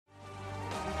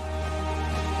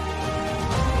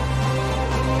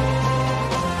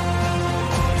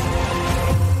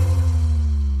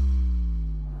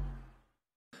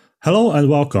Hello and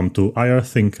welcome to IR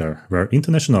Thinker, where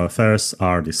international affairs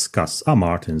are discussed. I'm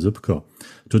Martin Zupko.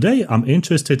 Today I'm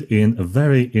interested in a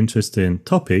very interesting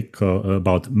topic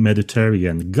about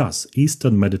Mediterranean gas,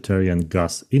 Eastern Mediterranean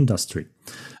gas industry.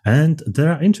 And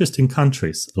there are interesting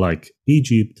countries like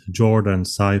Egypt, Jordan,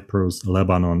 Cyprus,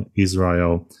 Lebanon,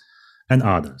 Israel, and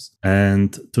others.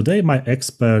 And today my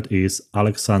expert is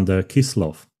Alexander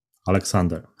Kislov.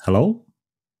 Alexander, hello.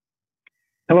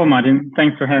 Hello, Martin.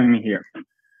 Thanks for having me here.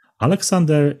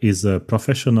 Alexander is a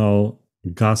professional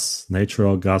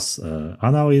natural gas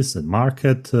analyst and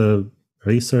market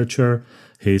researcher.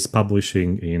 He is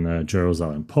publishing in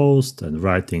Jerusalem Post and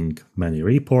writing many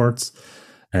reports.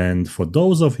 And for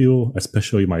those of you,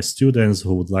 especially my students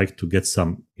who would like to get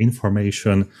some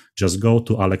information, just go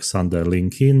to Alexander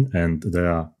LinkedIn, and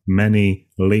there are many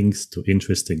links to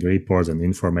interesting reports and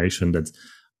information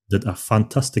that are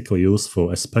fantastically useful,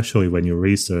 especially when you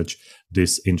research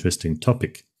this interesting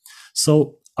topic.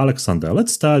 So, Alexander,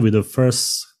 let's start with the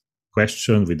first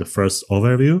question, with the first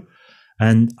overview.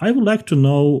 And I would like to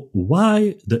know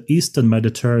why the Eastern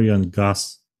Mediterranean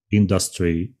gas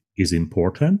industry is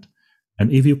important.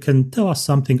 And if you can tell us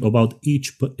something about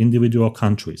each individual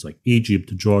countries, like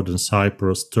Egypt, Jordan,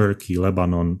 Cyprus, Turkey,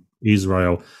 Lebanon,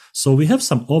 Israel. So we have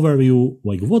some overview,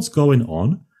 like what's going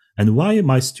on and why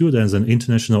my students and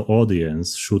international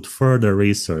audience should further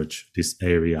research this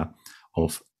area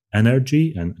of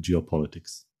energy and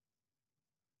geopolitics.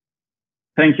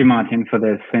 Thank you, Martin, for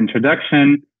this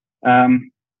introduction.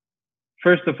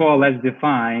 First of all, let's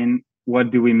define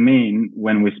what do we mean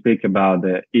when we speak about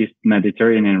the East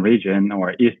Mediterranean region,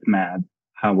 or East Med,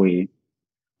 how we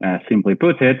simply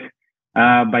put it.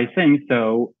 By saying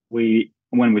so,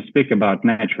 when we speak about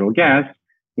natural gas,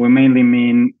 we mainly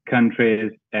mean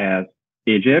countries as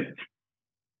Egypt,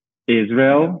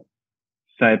 Israel,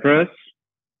 Cyprus,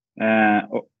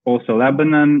 also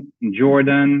Lebanon,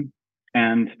 Jordan,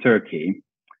 and Turkey.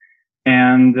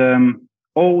 And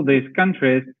all these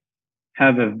countries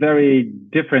have a very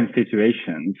different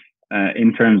situations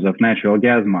in terms of natural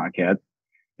gas markets.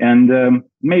 And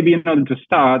maybe in order to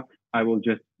start, I will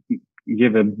just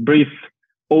give a brief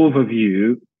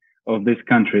overview of this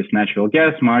country's natural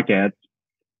gas market.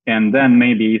 And then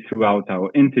maybe throughout our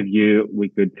interview, we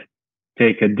could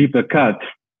take a deeper cut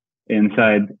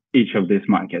inside each of these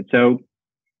markets. So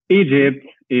Egypt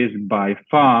is by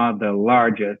far the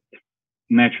largest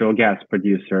natural gas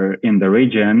producer in the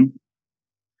region.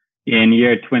 In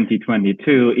year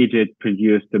 2022, Egypt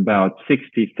produced about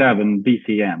 67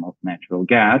 BCM of natural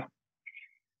gas.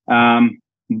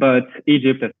 But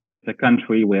Egypt is a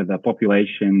country with a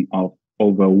population of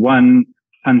over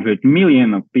 100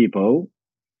 million of people,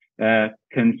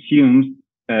 consumes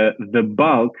the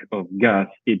bulk of gas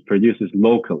it produces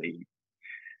locally.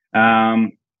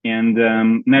 And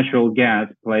natural gas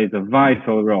plays a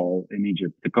vital role in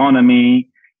Egypt's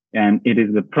economy, and it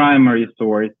is the primary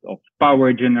source of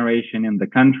power generation in the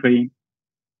country.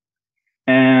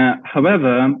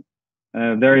 However,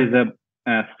 there is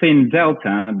a thin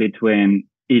delta between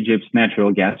Egypt's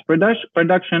natural gas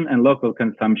production and local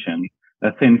consumption,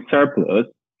 a thin surplus.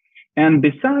 And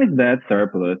besides that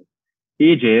surplus,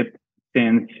 Egypt,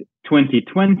 since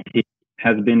 2020,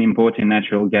 has been importing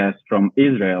natural gas from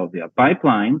Israel via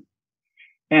pipelines.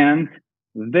 And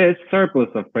this surplus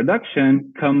of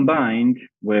production, combined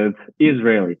with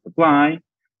Israeli supply,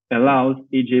 allows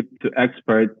Egypt to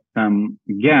export some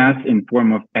gas in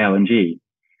form of LNG,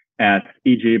 as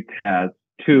Egypt has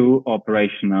two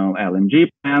operational LNG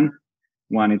plants.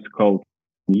 One is called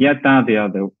Yeta, the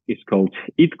other is called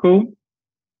Itku.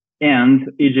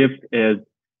 And Egypt is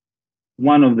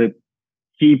one of the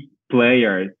key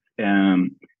players in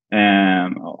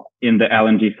the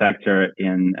LNG sector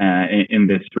in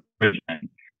this region.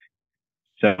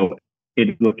 So it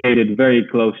is located very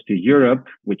close to Europe,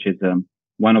 which is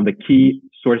one of the key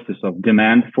sources of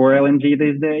demand for LNG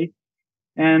these days.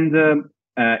 And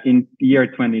in year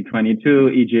 2022,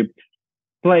 Egypt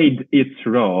played its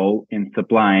role in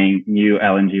supplying new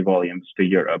LNG volumes to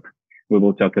Europe. We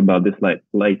will talk about this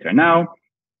later. Now,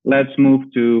 let's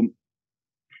move to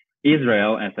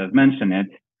Israel, as I've mentioned it.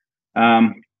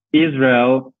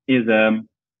 Israel is a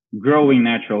growing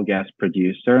natural gas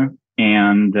producer,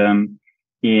 and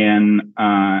in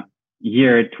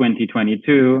year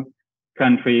 2022,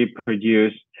 country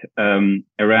produced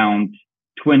around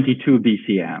 22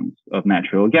 BCMs of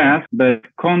natural gas. But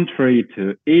contrary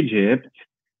to Egypt,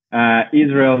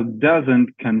 Israel doesn't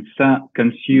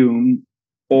consume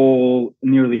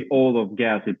nearly all of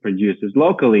gas it produces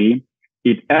locally.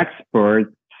 It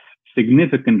exports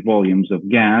significant volumes of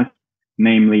gas,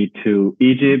 namely to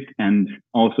Egypt and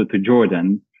also to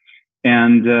Jordan.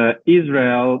 And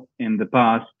Israel, in the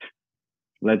past,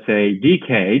 let's say,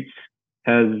 decades,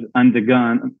 has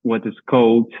undergone what is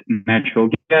called natural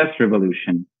gas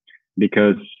revolution,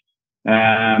 because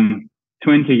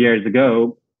 20 years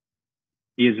ago,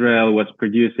 Israel was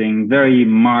producing very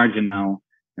marginal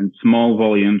and small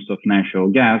volumes of natural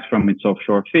gas from its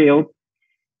offshore field.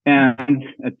 And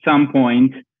at some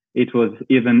point, it was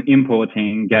even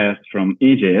importing gas from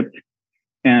Egypt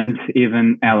and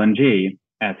even LNG,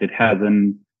 as it has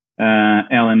an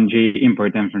LNG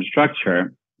import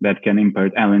infrastructure that can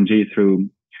import LNG through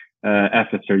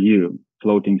FSRU,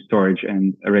 floating storage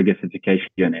and regasification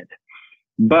unit.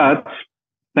 But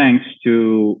thanks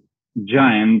to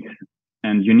giant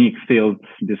and unique fields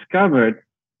discovered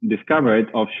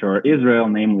offshore Israel,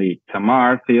 namely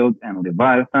Tamar field and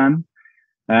Leviathan,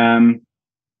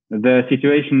 the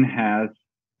situation has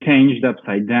changed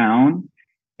upside down,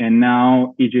 and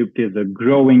now Egypt is a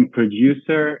growing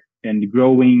producer and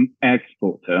growing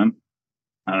exporter,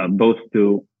 both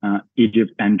to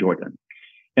Egypt and Jordan.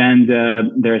 And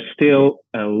there's still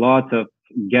a lot of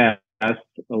gas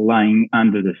lying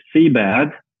under the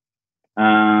seabed.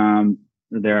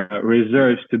 There are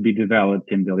reserves to be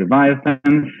developed in the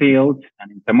Leviathan field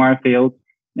and in Tamar field,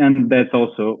 and that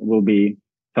also will be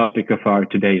topic of our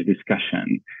today's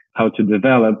discussion, how to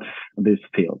develop these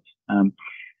fields.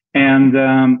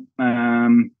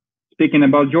 Speaking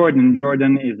about Jordan,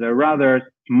 Jordan is a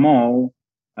rather small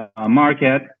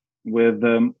market with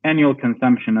annual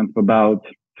consumption of about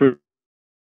 3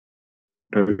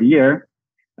 per year,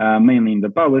 mainly in the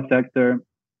power sector.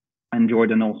 And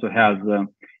Jordan also has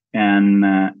an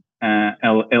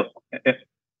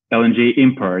LNG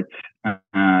import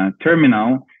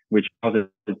terminal, which allows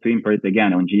us to import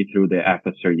again LNG through the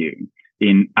FSRU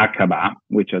in Aqaba,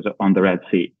 which is on the Red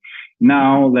Sea.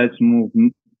 Now let's move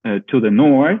to the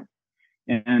north,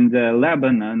 and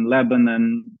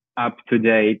Lebanon up to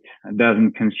date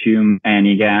doesn't consume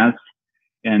any gas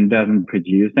and doesn't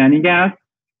produce any gas.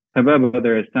 However,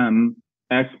 there are some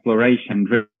exploration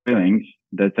drillings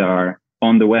that are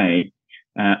on the way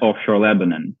offshore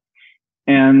Lebanon.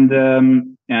 And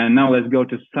now let's go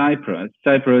to Cyprus.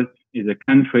 Cyprus is a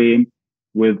country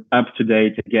with up to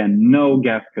date, again, no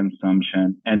gas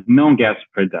consumption and no gas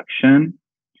production.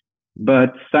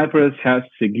 But Cyprus has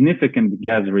significant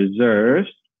gas reserves.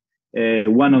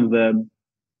 One of the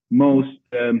most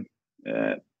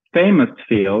famous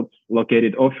fields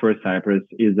located offshore Cyprus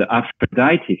is the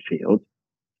Aphrodite field.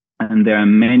 And there are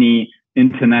many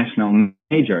international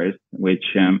majors which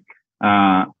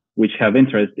have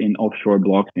interest in offshore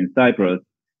blocks in Cyprus,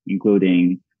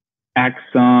 including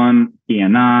Exxon,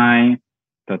 Eni,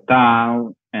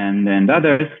 Total, and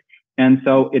others. And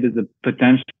so it is a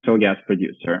potential gas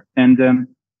producer. And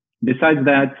besides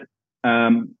that,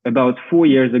 about 4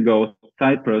 years ago,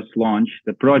 Cyprus launched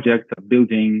the project of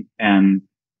building an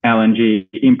LNG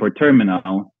import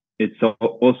terminal. It's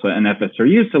also an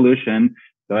FSRU solution.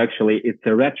 So actually, it's a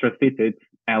retrofitted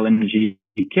LNG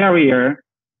carrier,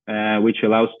 which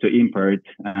allows to import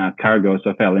cargoes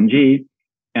of LNG.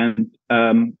 And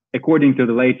according to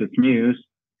the latest news,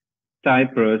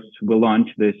 Cyprus will launch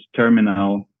this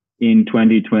terminal in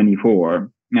 2024.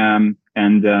 And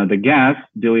the gas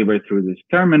delivered through this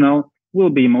terminal will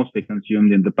be mostly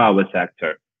consumed in the power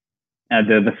sector at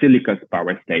the Vasilikos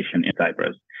power station in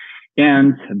Cyprus.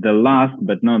 And the last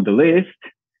but not the least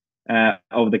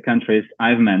of the countries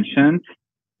I've mentioned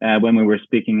when we were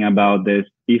speaking about this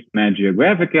East Med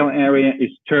geographical area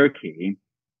is Turkey.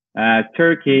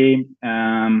 Turkey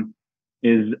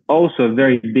is also a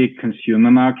very big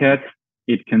consumer market.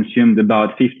 It consumed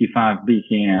about 55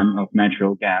 BCM of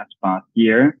natural gas last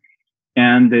year.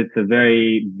 And it's a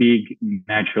very big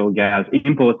natural gas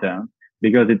importer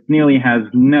because it nearly has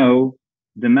no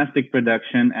domestic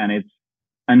production, and it's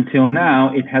until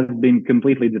now it has been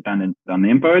completely dependent on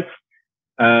imports.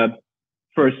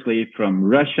 Firstly from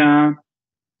Russia,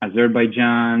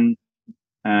 Azerbaijan,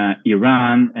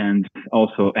 Iran, and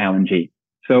also LNG.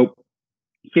 So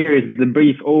here is the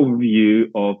brief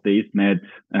overview of the East Med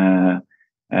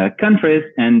countries,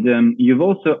 and you've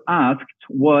also asked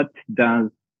what does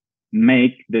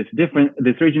make this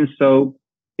region so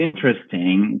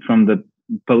interesting from the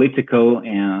political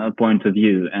point of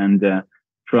view and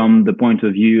from the point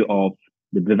of view of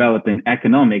the developing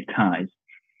economic ties.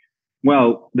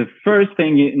 Well, the first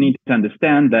thing you need to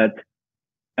understand that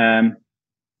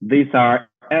these are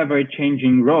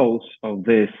ever-changing roles of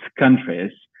these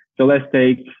countries. So let's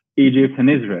take Egypt and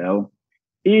Israel.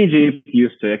 Egypt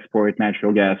used to export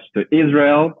natural gas to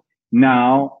Israel.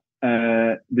 Now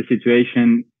the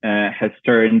situation has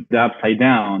turned upside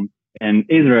down, and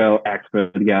Israel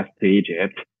exports gas to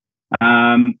Egypt.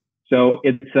 So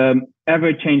it's an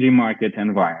ever-changing market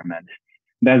environment.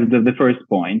 That's the first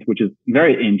point, which is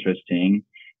very interesting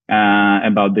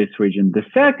about this region. The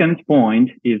second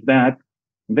point is that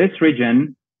this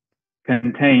region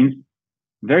contains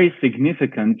very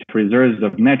significant reserves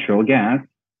of natural gas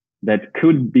that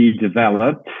could be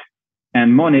developed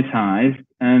and monetized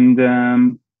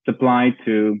and supplied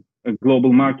to a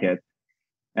global market.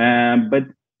 But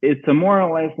it's a more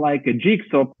or less like a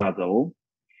jigsaw puzzle,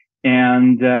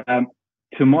 and to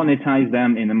monetize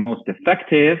them in the most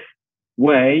effective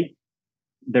way,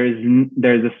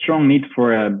 there's a strong need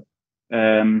for a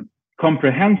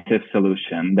comprehensive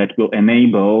solution that will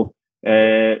enable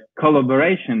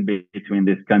collaboration between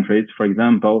these countries. For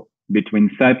example, between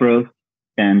Cyprus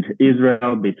and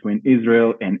Israel, between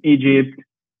Israel and Egypt,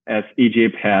 as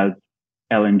Egypt has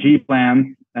LNG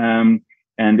plants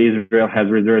and Israel has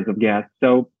reserves of gas.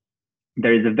 So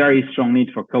there is a very strong need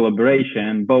for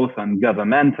collaboration, both on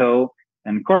governmental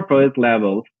and corporate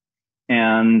levels.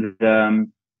 And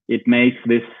it makes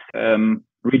this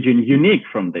region unique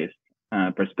from this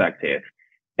perspective.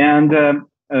 And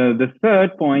the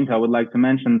third point I would like to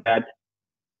mention that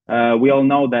we all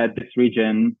know that this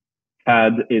region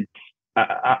had its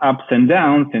ups and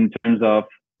downs in terms of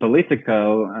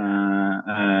political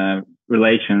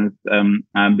relations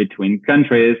between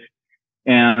countries.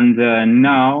 And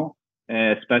now,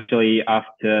 especially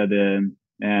after the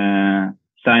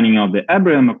signing of the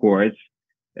Abraham Accords,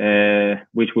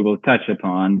 which we will touch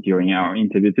upon during our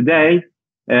interview today,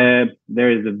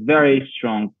 there is a very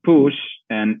strong push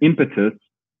and impetus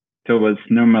towards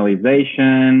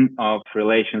normalization of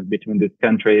relations between these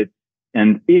countries.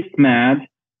 And EastMed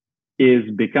is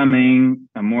becoming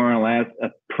more or less a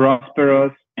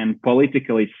prosperous and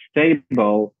politically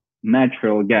stable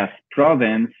natural gas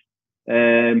province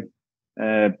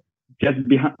just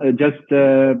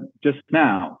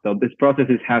now. So this process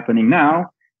is happening now,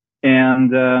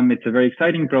 and it's a very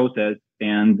exciting process.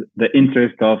 And the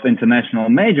interest of international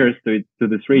majors to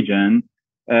this region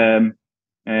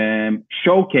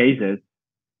showcases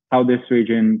how this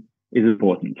region is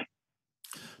important.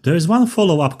 There is one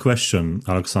follow-up question,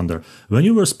 Alexander. When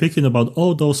you were speaking about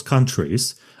all those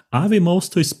countries, are we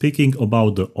mostly speaking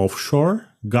about the offshore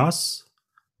gas,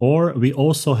 or we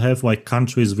also have like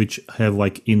countries which have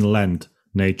like inland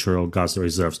natural gas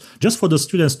reserves? Just for the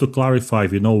students to clarify,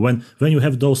 when you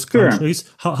have those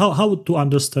countries, sure. how to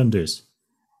understand this?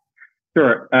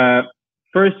 Sure.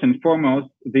 First and foremost,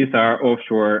 these are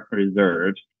offshore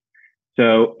reserves.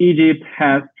 So Egypt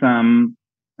has some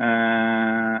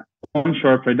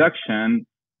onshore production,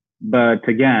 but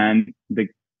again, the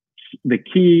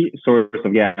key source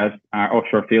of gas are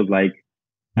offshore fields like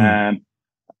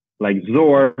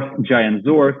Zohr, giant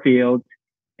Zohr field,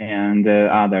 and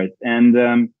others.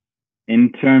 And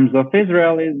in terms of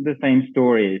Israel, it's the same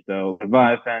story. So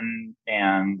Leviathan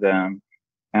and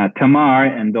Tamar,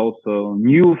 and also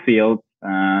new fields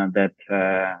that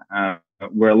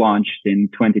were launched in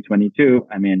 2022.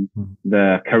 I mean,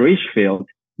 the Karish field,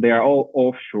 they are all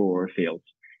offshore fields.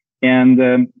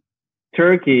 And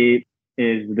Turkey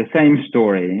is the same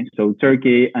story. So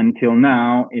Turkey, until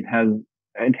now, it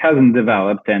hasn't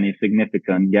developed any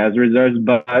significant gas reserves,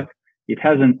 but it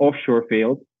has an offshore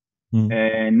field,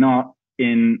 not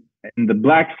in the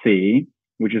Black Sea,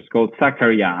 which is called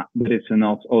Sakarya, but it's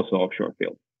also offshore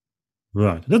field.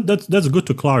 Right. That's good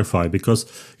to clarify, because,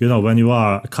 when you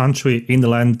are a country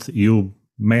inland, you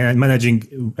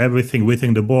managing everything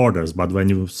within the borders. But when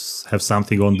you have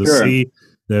something on the sea,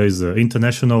 there is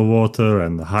international water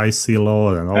and high sea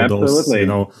law and all those,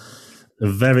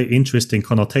 very interesting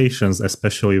connotations,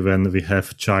 especially when we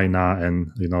have China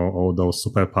and, all those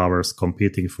superpowers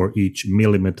competing for each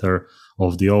millimeter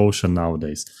of the ocean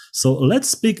nowadays. So let's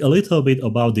speak a little bit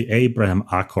about the Abraham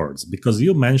Accords, because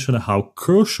you mentioned how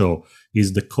crucial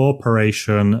is the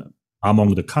cooperation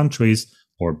among the countries,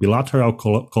 or bilateral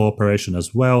cooperation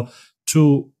as well,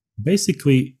 to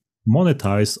basically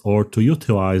monetize or to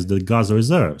utilize the gas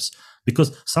reserves.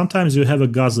 Because sometimes you have a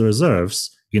gas reserves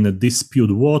in a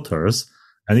disputed waters,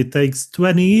 and it takes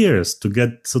 20 years to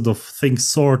get sort of things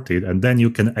sorted, and then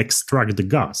you can extract the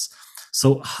gas.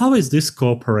 So how is this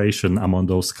cooperation among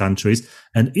those countries?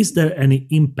 And is there any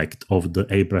impact of the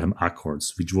Abraham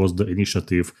Accords, which was the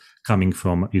initiative coming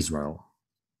from Israel?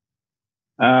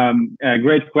 A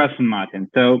great question, Martin.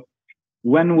 So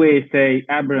when we say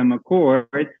Abraham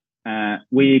Accords,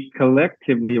 we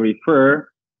collectively refer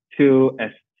to a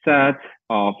set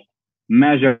of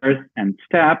measures and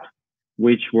steps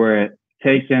which were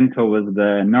taken towards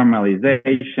the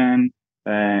normalization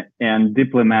and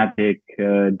diplomatic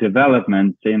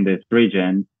developments in this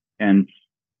region. And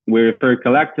we refer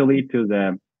collectively to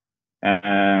the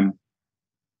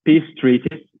peace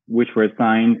treaties which were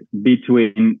signed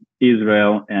between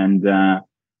Israel and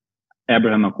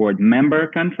Abraham Accord member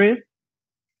countries.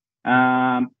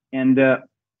 And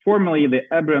formally, the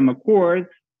Abraham Accords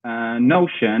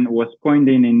notion was coined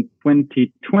in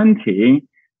 2020,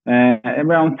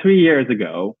 around 3 years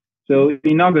ago. So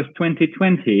in August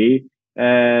 2020,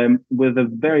 with a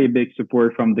very big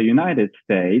support from the United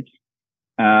States,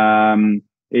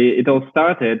 it all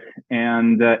started,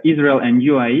 and Israel and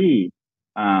UAE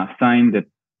signed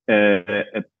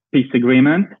a peace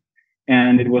agreement,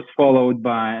 and it was followed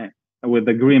with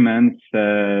agreements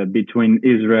between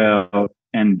Israel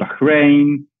and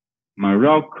Bahrain,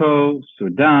 Morocco,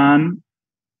 Sudan,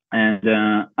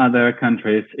 and other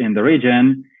countries in the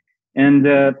region. And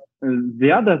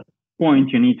the other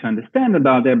point you need to understand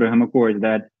about the Abraham Accord is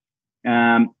that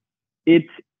it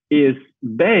is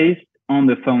based on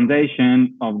the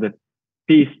foundation of the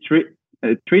peace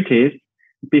treaties,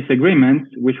 peace agreements,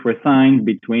 which were signed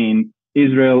between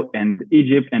Israel and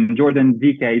Egypt and Jordan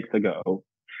decades ago.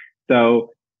 So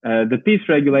the peace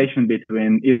regulation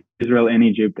between Israel and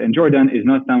Egypt and Jordan is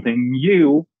not something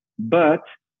new, but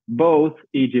both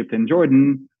Egypt and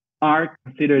Jordan are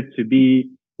considered to be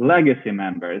legacy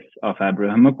members of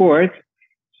Abraham Accords.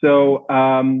 So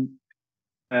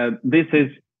this is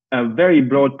a very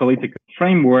broad political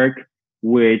framework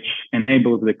which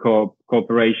enables the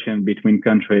cooperation between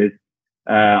countries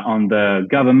on the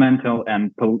governmental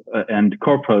and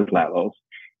corporate levels.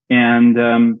 And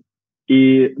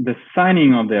the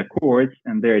signing of the accords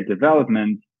and their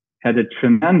development had a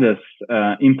tremendous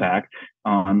impact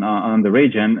on the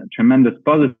region, a tremendous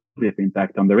positive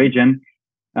impact on the region.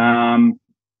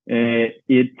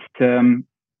 It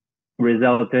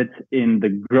resulted in the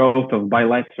growth of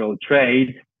bilateral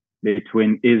trade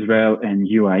between Israel and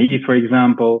UAE, for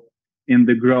example, in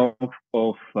the growth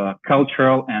of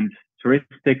cultural and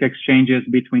touristic exchanges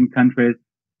between countries,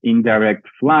 indirect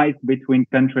flights between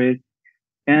countries,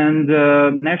 and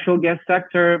the natural gas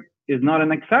sector is not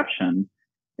an exception.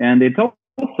 And it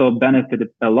also benefited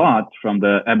a lot from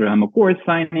the Abraham Accord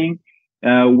signing.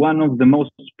 One of the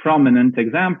most prominent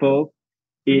examples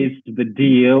is the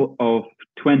deal of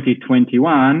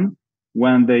 2021,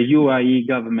 when the UAE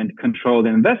government-controlled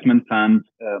investment fund,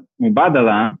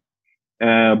 Mubadala,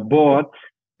 bought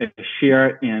a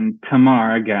share in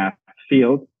Tamar gas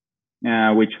field,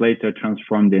 which later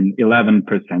transformed in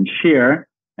 11% share.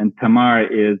 And Tamar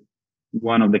is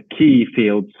one of the key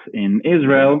fields in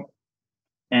Israel.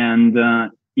 And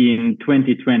in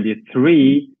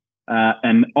 2023,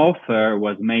 an offer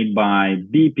was made by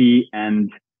BP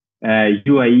and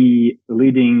UAE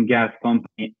leading gas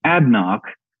company ADNOC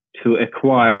to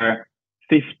acquire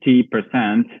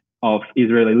 50% of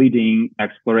Israeli leading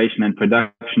exploration and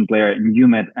production player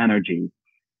NewMed Energy.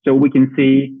 So we can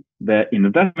see the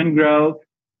investment growth,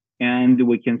 and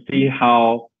we can see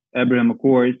how Abraham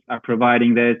Accords are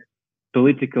providing this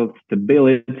political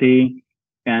stability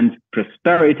and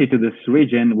prosperity to this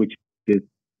region, which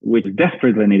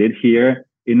desperately needed here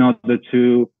in order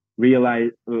to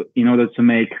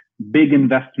make big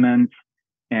investments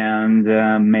and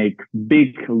make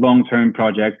big long-term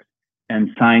projects and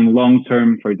sign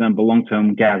long-term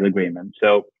gas agreements.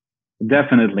 So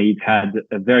definitely it had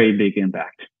a very big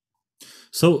impact.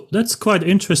 So that's quite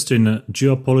interesting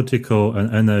geopolitical and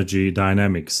energy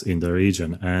dynamics in the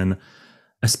region. And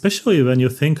especially when you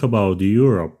think about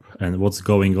Europe and what's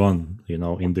going on,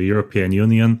 in the European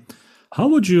Union, how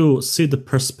would you see the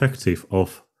perspective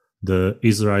of the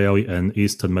Israeli and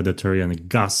Eastern Mediterranean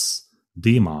gas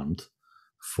demand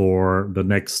for the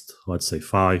next, let's say,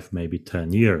 5, maybe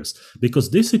 10 years?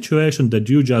 Because this situation that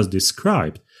you just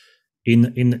described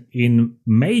in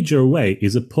major way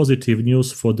is a positive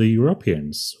news for the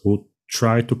Europeans who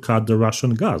try to cut the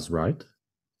Russian gas, right?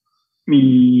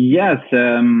 Yes,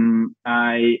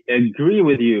 I agree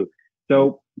with you.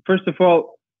 So first of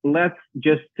all, let's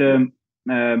just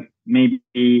maybe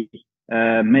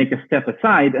make a step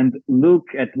aside and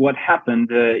look at what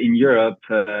happened in Europe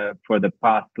for the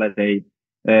past, let's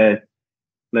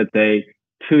say,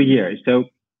 2 years. So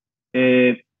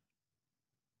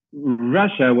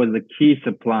Russia was a key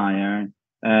supplier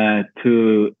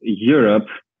to Europe,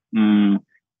 and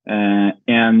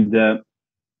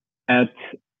at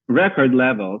record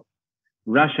levels,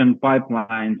 Russian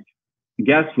pipelines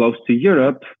gas flows to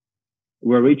Europe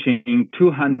were reaching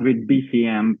 200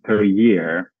 BCM per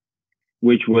year,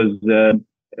 which was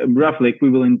roughly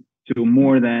equivalent to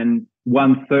more than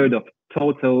 1/3 of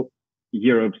total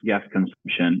Europe's gas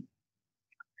consumption.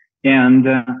 And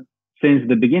since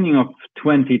the beginning of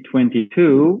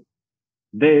 2022,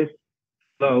 these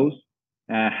flows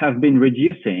have been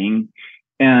reducing,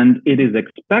 and it is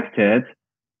expected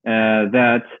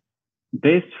that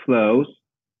these flows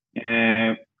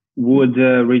would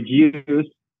reduce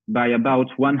by about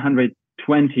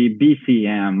 120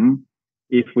 BCM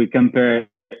if we compare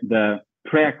the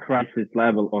pre-crisis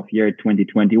level of year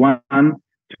 2021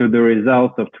 to the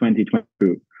results of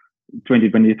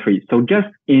 2023. So just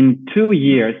in 2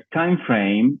 years time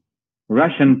frame,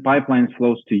 Russian pipeline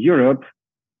flows to Europe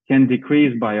can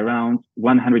decrease by around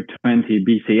 120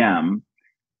 BCM.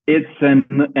 It's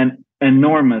an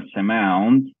enormous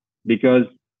amount because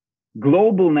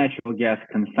global natural gas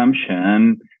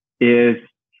consumption is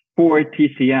 4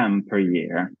 TCM per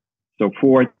year. So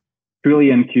 4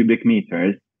 trillion cubic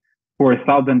meters,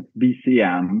 4,000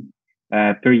 BCM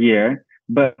per year.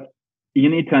 But you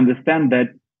need to understand that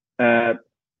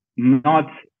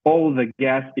not all the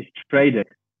gas is traded,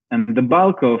 and the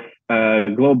bulk of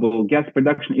global gas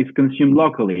production is consumed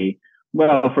locally.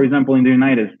 Well, for example, in the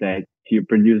United States, you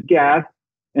produce gas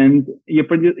and you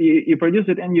produce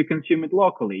it and you consume it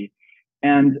locally.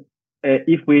 And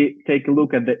if we take a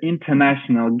look at the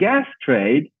international gas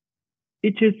trade,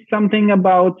 it is something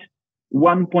about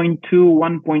 1.2,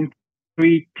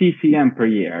 1.3 TCM per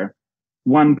year,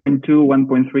 1.2,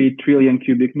 1.3 trillion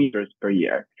cubic meters per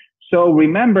year. So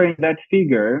remembering that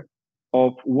figure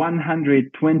of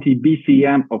 120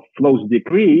 BCM of flows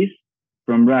decrease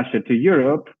from Russia to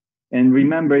Europe, and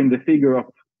remembering the figure of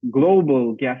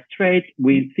global gas trade,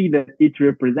 we see that it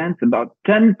represents about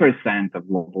 10% of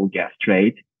global gas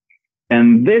trade.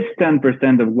 And this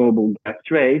 10% of global gas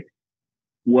trade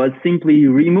was simply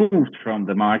removed from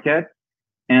the market,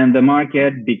 and the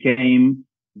market became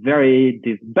very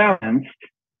disbalanced,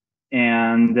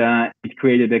 and it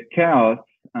created a chaos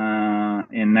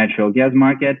in natural gas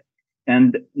market.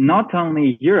 And not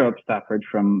only Europe suffered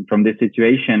from this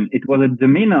situation, it was a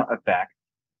domino effect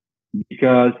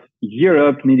because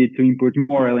Europe needed to import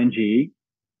more LNG,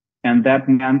 and that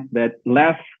meant that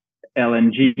less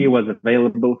LNG was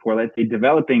available for, let's say,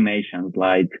 developing nations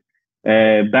like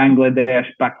Bangladesh,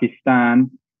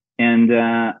 Pakistan,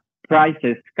 and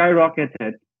prices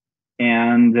skyrocketed,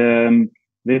 and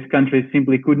these countries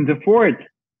simply couldn't afford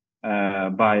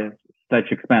buy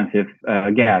such expensive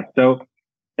gas. So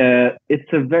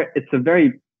it's a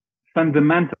very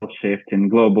fundamental shift in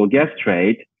global gas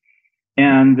trade.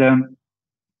 And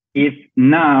if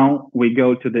now we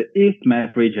go to the East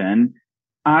Med region,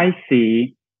 I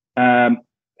see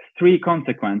 3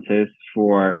 consequences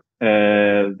for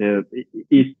the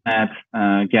East Med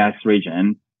gas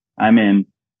region. I mean,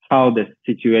 how the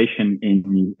situation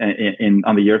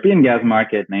on the European gas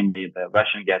market, namely the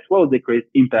Russian gas flow decrease,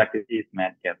 impacted East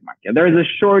Med gas market. There is a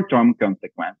short-term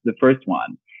consequence. The first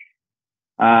one,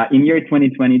 in year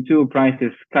 2022,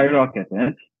 prices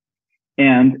skyrocketed,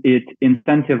 and it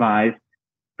incentivized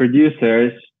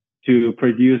producers to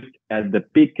produce at the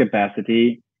peak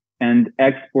capacity and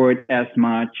export as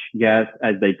much gas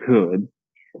as they could.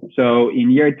 So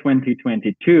in year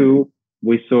 2022,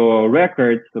 we saw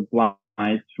record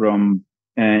supplies from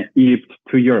Egypt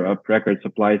to Europe, record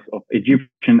supplies of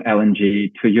Egyptian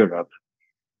LNG to Europe.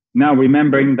 Now,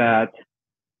 remembering that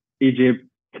Egypt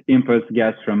imports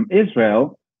gas from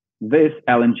Israel, this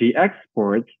LNG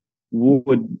export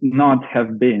would not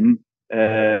have been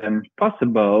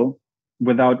possible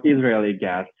without Israeli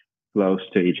gas flows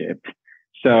to Egypt.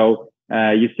 So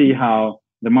you see how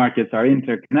the markets are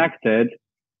interconnected,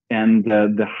 and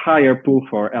the higher pull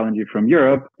for LNG from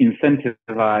Europe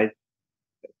incentivized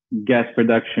gas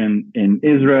production in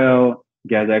Israel,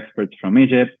 gas exports from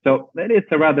Egypt. So that is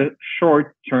a rather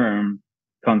short-term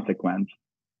consequence.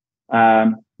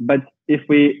 But if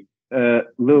we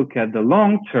look at the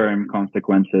long-term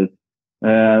consequences,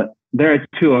 there are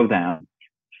 2 of them.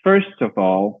 First of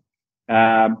all,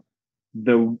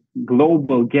 the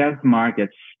global gas market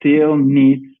still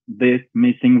needs this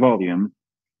missing volume.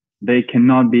 They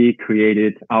cannot be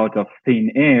created out of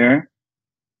thin air,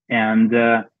 and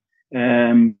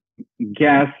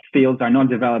gas fields are not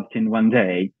developed in one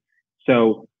day.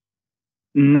 So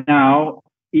now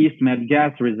East Med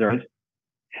gas reserves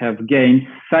have gained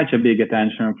such a big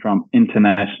attention from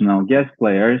international gas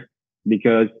players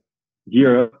because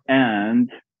Europe and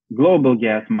global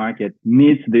gas market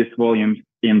needs these volumes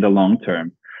in the long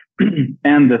term.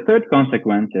 And the third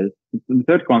consequence,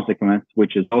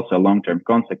 which is also a long-term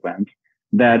consequence,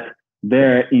 that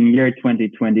there in year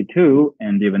 2022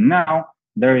 and even now,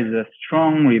 there is a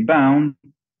strong rebound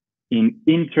in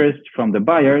interest from the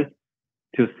buyers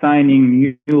to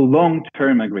signing new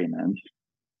long-term agreements,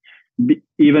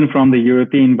 even from the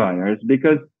European buyers,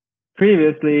 because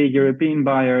previously European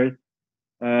buyers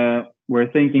were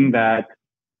thinking that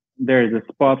there is a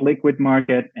spot liquid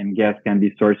market and gas can be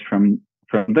sourced from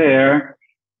there.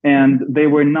 and they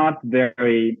were not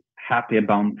very happy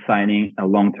about signing a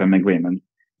long-term agreement.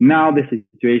 Now the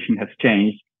situation has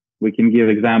changed. We can give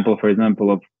example, for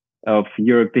example, of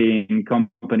European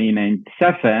company named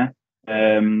Cefe,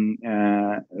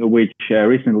 which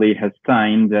recently has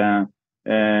signed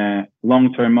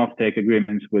long-term offtake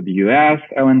agreements with U.S.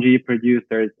 LNG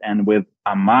producers and with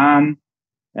Oman.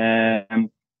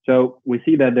 So we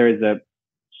see that there is a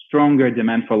stronger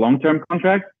demand for long-term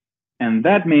contracts, and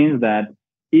that means that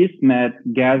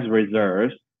EastMed gas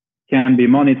reserves can be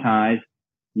monetized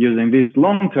using these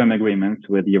long-term agreements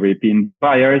with European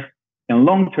buyers. And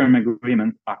long-term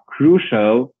agreements are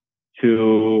crucial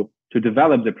to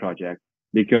develop the project,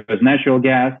 because natural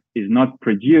gas is not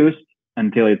produced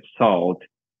until it's sold.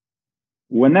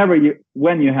 When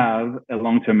you have a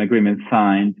long-term agreement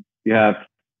signed, you have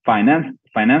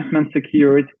financement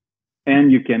secured,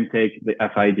 and you can take the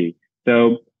FID.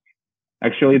 So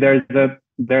actually, there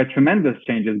are tremendous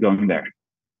changes going there.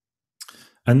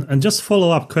 And just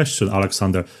follow-up question,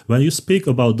 Alexander. When you speak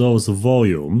about those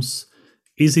volumes,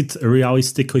 is it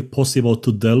realistically possible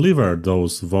to deliver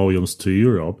those volumes to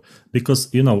Europe? Because,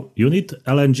 you need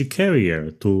LNG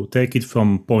carrier to take it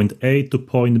from point A to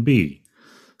point B.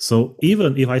 So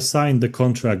even if I sign the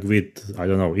contract with, I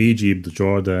don't know, Egypt,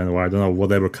 Jordan, or I don't know,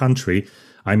 whatever country,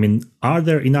 I mean, are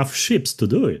there enough ships to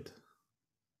do it?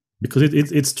 Because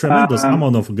it's tremendous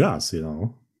amount of gas,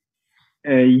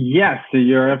 Yes,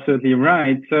 you're absolutely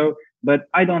right. So, but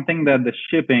I don't think that the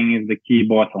shipping is the key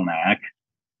bottleneck,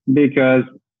 because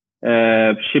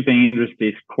shipping industry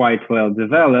is quite well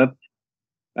developed.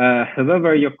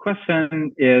 However, your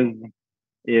question is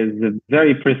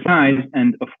very precise,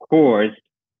 and of course,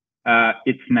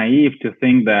 it's naive to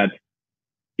think that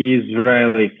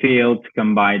Israeli fields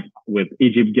combined with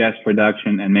Egypt gas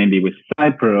production and maybe with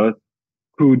Cyprus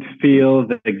could fill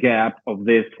the gap of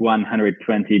this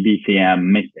 120 BCM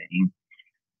missing.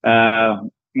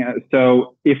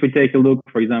 So if we take a look,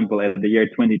 for example, at the year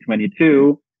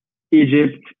 2022,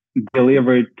 Egypt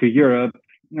delivered to Europe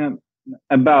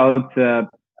about 7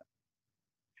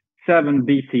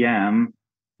 BCM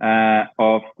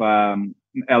of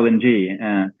LNG.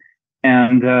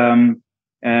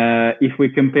 If we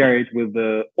compare it with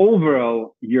the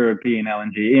overall European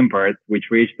LNG imports,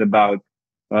 which reached about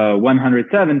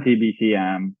 170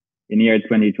 BCM in year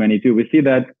 2022, we see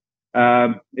that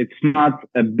it's not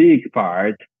a big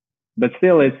part, but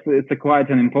still it's quite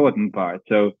an important part.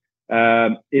 So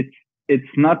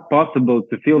it's not possible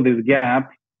to fill this gap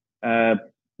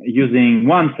using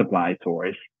one supply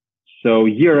source. So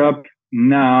Europe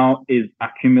now is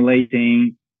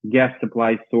accumulating gas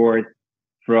supply source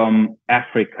from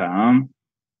Africa,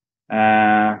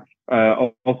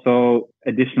 also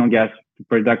additional gas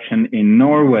production in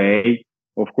Norway,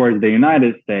 of course, the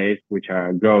United States, which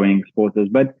are growing exporters.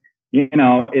 But,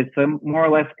 it's more or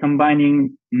less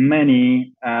combining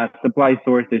many supply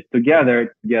sources together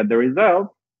to get the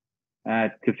result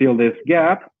to fill this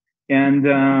gap. And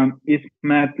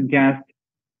EastMed gas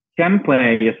can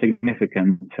play a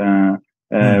significant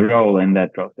role in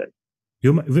that process.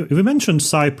 We mentioned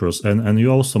Cyprus, and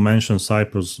you also mentioned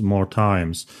Cyprus more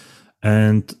times.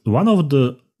 And one of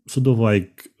the sort of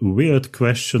like weird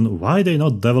question, why they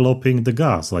not developing the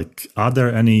gas? Like, are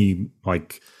there any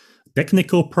like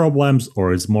technical problems,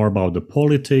 or it's more about the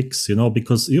politics?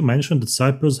 Because you mentioned that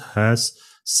Cyprus has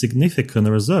significant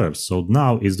reserves. So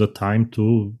now is the time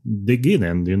to dig in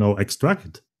and, extract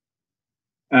it.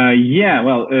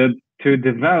 To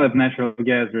develop natural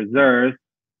gas reserves,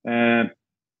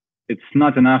 it's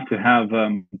not enough to have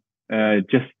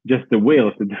just the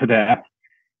will to do that.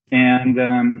 And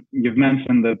you've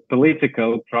mentioned the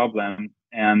political problems,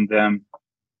 and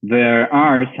there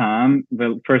are some.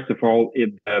 Well, first of all,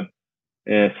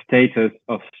 the status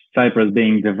of Cyprus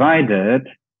being divided,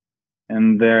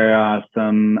 and there are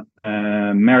some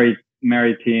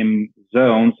maritime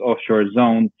zones, offshore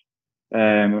zones,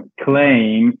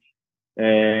 claims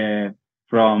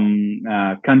from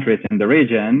countries in the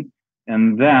region,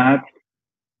 and that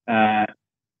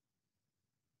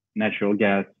natural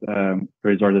gas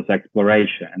resources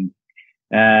exploration.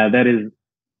 That is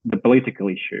the political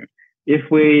issue. If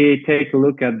we take a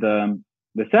look at the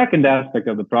second aspect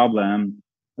of the problem,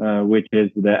 which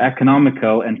is the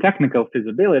economical and technical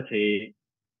feasibility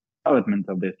development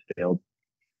of this field,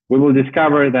 we will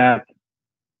discover that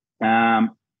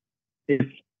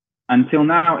until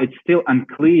now it's still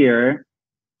unclear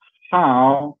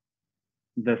how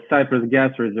the Cyprus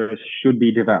gas reserves should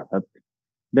be developed.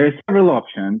 There are several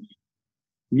options.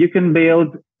 You can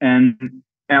build an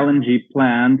LNG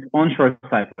plant onshore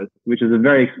Cyprus, which is a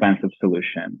very expensive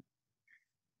solution.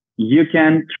 You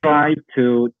can try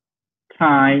to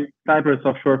tie Cyprus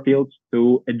offshore fields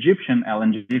to Egyptian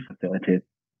LNG facilities,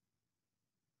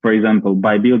 for example,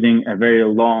 by building a very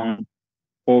long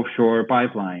offshore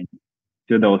pipeline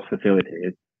to those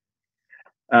facilities.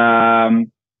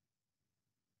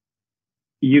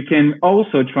 You can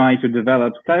also try to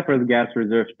develop Cyprus gas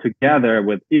reserves together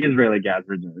with Israeli gas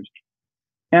reserves.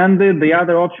 And the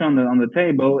other option on the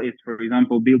table is, for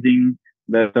example, building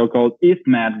the so-called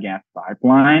EastMed gas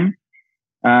pipeline,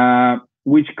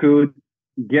 which could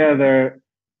gather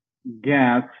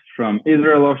gas from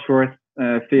Israel offshore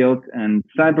fields and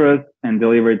Cyprus and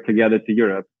deliver it together to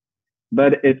Europe.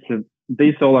 But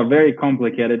these all are very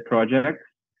complicated projects,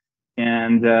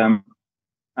 and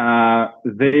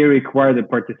they require the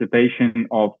participation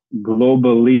of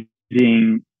global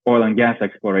leading oil and gas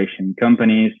exploration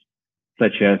companies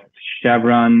such as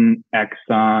Chevron,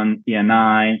 Exxon,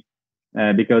 Eni,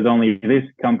 because only these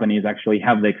companies actually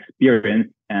have the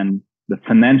experience and the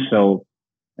financial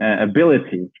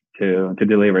ability to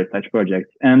deliver such projects.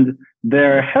 And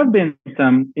there have been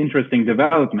some interesting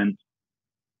developments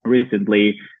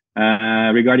recently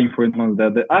regarding, for instance,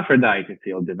 the Aphrodite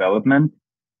field development.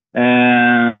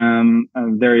 There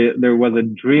was a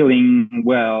drilling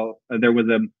well, there was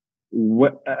a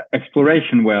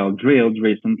exploration well drilled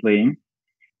recently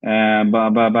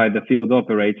by the field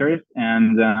operators,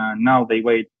 and now they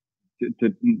wait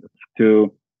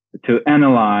to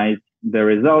analyze the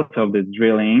results of this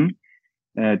drilling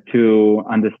to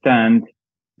understand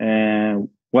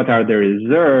what are the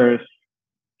reserves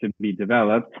to be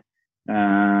developed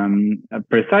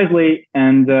precisely,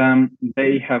 and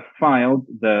they have filed,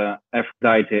 the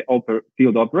Aphrodite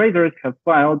field operators have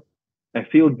filed a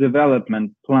field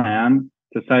development plan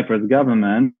to Cyprus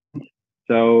government.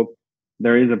 So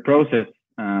there is a process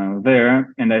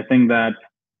there, and I think that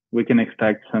we can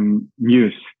expect some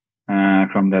news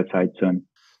from that side soon.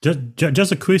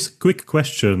 Just a quick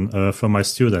question from my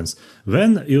students.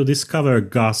 When you discover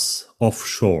gas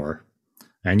offshore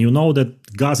and you know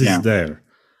that gas is there,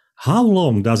 how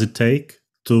long does it take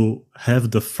to have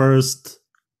the first,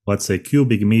 let's say,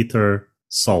 cubic meter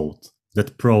salt,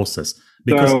 that process?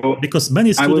 Because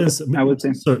many students,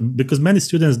 because many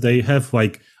students, they have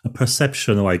like a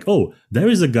perception like, oh, there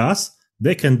is a gas,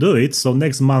 they can do it, so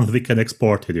next month we can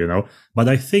export it, But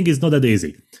I think it's not that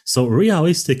easy. So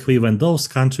realistically, when those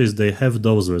countries, they have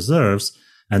those reserves,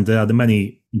 and there are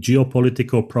many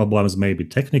geopolitical problems, maybe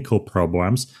technical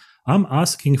problems, I'm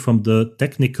asking from the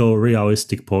technical,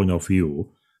 realistic point of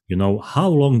view, how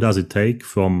long does it take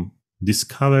from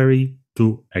discovery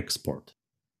to export?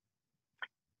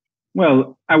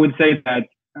 Well, I would say that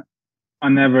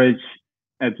on average,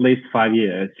 at least 5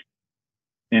 years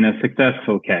in a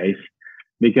successful case,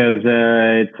 because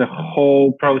it's a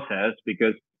whole process.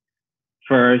 Because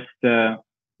first,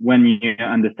 when you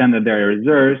understand that there are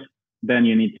reserves, then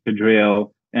you need to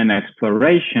drill an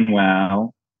exploration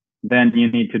well. Then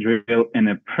you need to drill an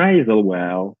appraisal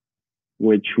well,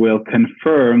 which will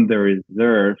confirm the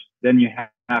reserves. Then you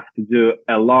have to do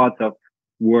a lot of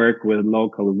work with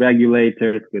local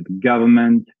regulators, with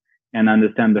government, and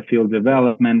understand the field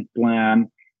development plan.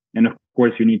 And of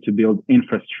course, you need to build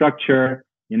infrastructure.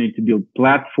 You need to build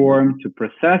platform to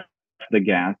process the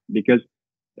gas, because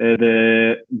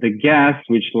the gas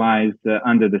which lies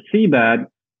under the seabed,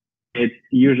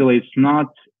 it's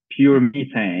not pure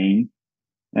methane.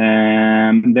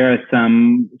 Sometimes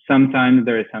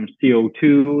there is some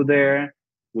CO2 there,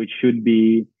 which should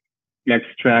be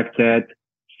extracted.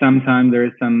 Sometimes there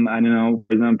is some, I don't know,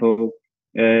 for example,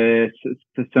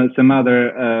 some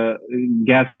other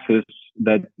gases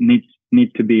that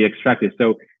need to be extracted.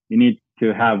 So you need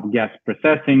to have gas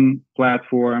processing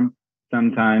platform.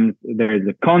 Sometimes there is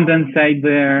a condensate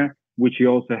there, which you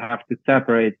also have to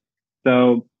separate.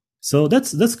 So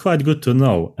that's quite good to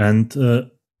know. And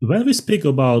when we speak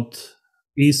about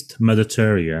East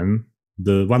Mediterranean,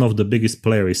 one of the biggest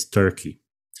players is Turkey.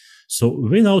 So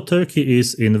we know Turkey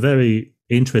is in a very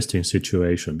interesting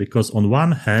situation, because on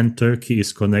one hand, Turkey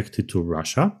is connected to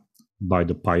Russia by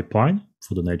the pipeline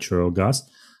for the natural gas.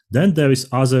 Then there is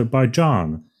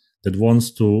Azerbaijan that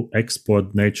wants to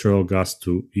export natural gas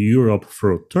to Europe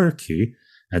through Turkey.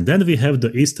 And then we have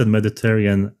the Eastern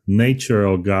Mediterranean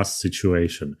natural gas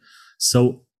situation.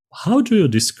 So how do you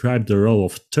describe the role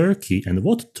of Turkey, and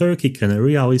what Turkey can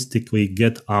realistically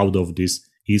get out of these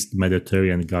East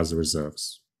Mediterranean gas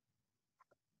reserves?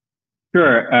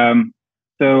 Sure.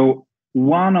 So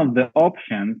one of the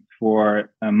options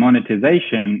for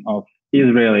monetization of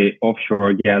Israeli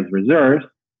offshore gas reserves,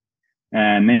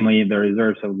 namely the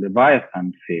reserves of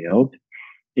Leviathan field,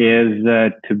 is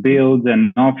to build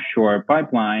an offshore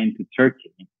pipeline to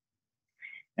Turkey.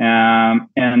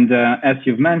 As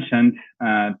you've mentioned,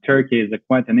 Turkey is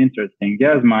quite an interesting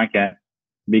gas market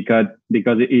because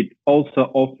it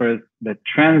also offers the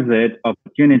transit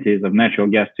opportunities of natural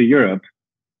gas to Europe.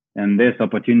 And these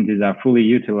opportunities are fully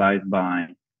utilized by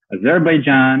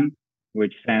Azerbaijan,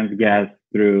 which sends gas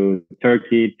through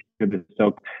Turkey to the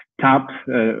TAP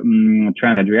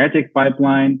Trans-Adriatic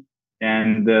pipeline.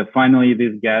 And finally,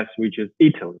 this gas reaches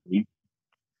Italy.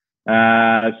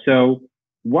 So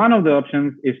one of the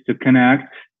options is to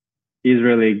connect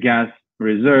Israeli gas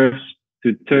reserves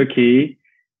to Turkey,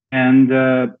 and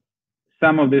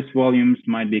some of these volumes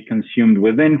might be consumed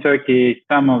within Turkey.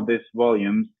 Some of these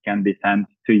volumes can be sent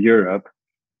to Europe.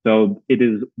 So it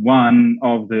is one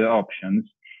of the options.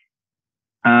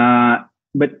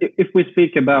 But if we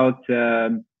speak about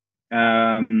the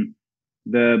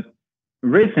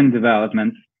recent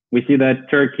developments, we see that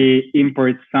Turkey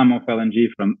imports some of LNG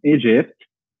from Egypt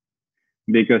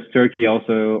because Turkey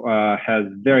also has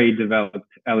very developed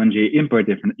LNG import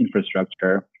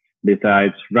infrastructure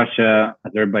besides Russia,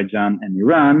 Azerbaijan, and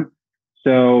Iran.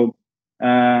 So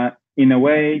in a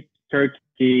way,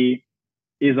 Turkey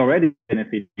is already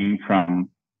benefiting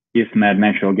from ISMED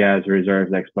natural gas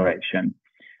reserves exploration.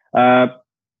 Well,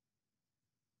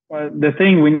 the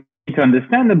thing we need to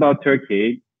understand about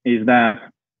Turkey is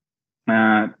that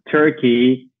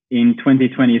Turkey in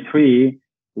 2023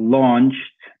 launched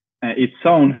its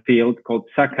own field called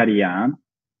Sakarya.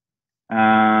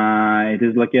 It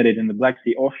is located in the Black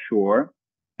Sea offshore,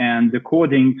 and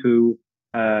according to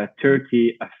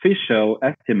Turkey official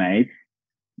estimates,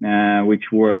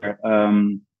 which were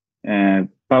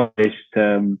published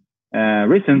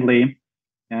recently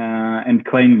and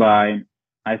claimed by,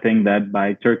 I think that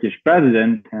by Turkish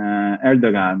President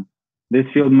Erdogan, this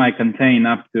field might contain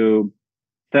up to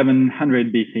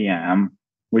 700 BCM,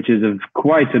 which is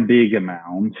quite a big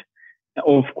amount.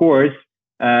 Of course,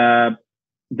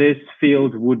 this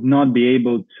field would not be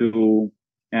able to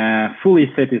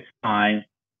fully satisfy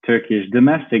Turkish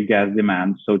domestic gas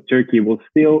demand. So Turkey will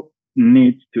still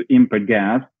need to import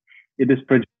gas. It is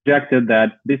projected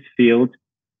that this field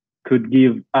could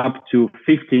give up to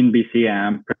 15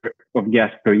 BCM of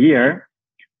gas per year,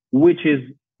 which is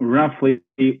roughly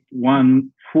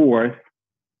 1/4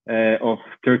 of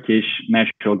Turkish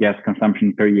natural gas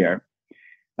consumption per year.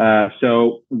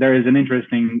 So there is an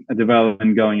interesting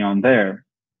development going on there.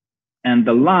 And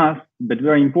the last but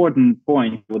very important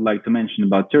point I would like to mention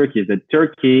about Turkey is that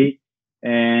Turkey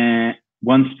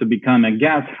wants to become a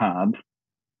gas hub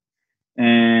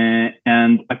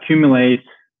and accumulate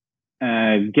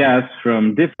gas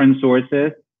from different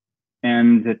sources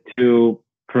and to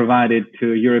provide it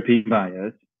to European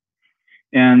buyers.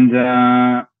 And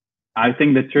I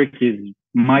think that Turkey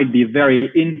might be very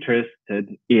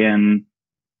interested in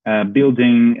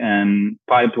building a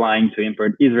pipeline to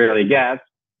import Israeli gas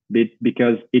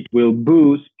because it will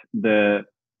boost the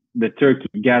Turkey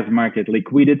gas market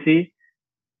liquidity,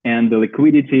 and the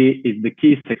liquidity is the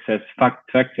key success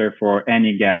factor for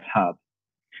any gas hub.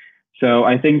 So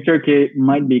I think Turkey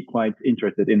might be quite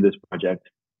interested in this project.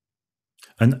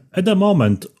 And at the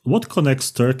moment, what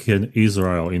connects Turkey and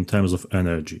Israel in terms of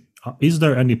energy? Is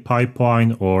there any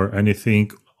pipeline or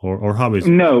anything, or how is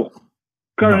it? No.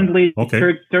 Currently, no. Okay.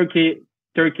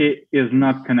 Turkey is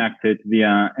not connected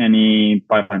via any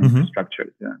pipeline infrastructure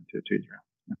to Israel.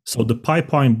 So the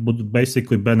pipeline would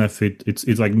basically benefit.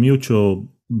 It's like mutual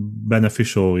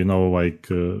beneficial,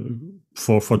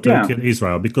 for Turkey and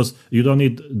Israel, because you don't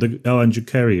need the LNG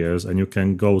carriers and you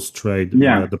can go straight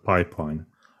via the pipeline.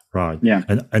 Right. Yeah.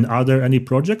 And are there any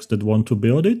projects that want to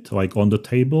build it, like on the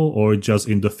table, or just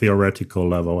in the theoretical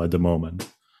level at the moment?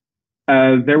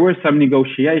 There were some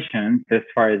negotiations, as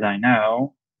far as I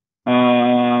know,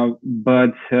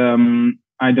 but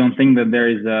I don't think that there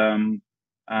is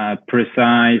a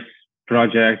precise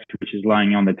project which is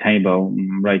lying on the table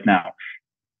right now.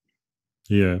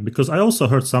 Yeah, because I also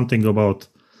heard something about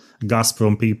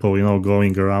Gazprom people,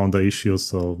 going around the issue.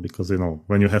 So because,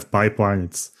 when you have pipeline,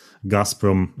 it's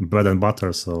Gazprom bread and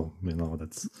butter. So,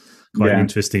 that's quite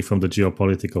interesting from the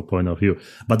geopolitical point of view.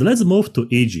 But let's move to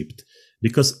Egypt,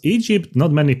 because Egypt,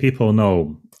 not many people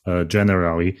know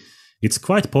generally, it's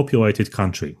quite a populated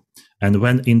country. And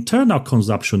when internal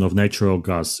consumption of natural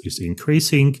gas is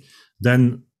increasing,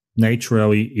 then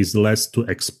naturally is less to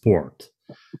export.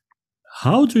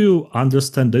 How do you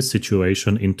understand this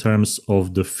situation in terms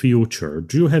of the future?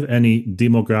 Do you have any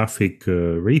demographic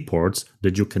reports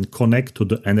that you can connect to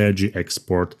the energy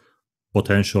export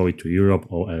potentially to Europe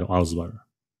or elsewhere?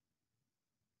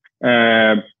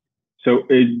 So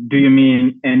do you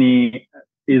mean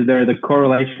is there the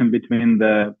correlation between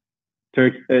the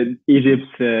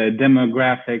Egypt's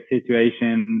demographic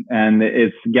situation and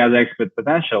its gas export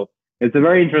potential? It's a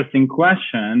very interesting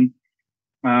question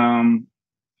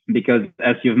because,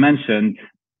 as you've mentioned,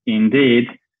 indeed,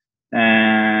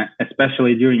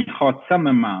 especially during hot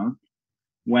summer months,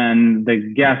 when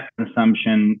the gas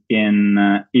consumption in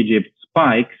Egypt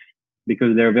spikes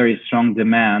because there are very strong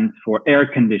demands for air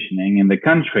conditioning in the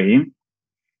country,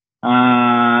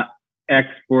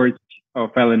 exports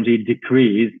of LNG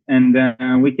decrease, and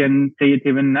we can see it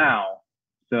even now.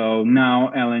 So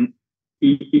now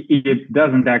Egypt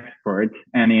doesn't export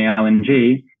any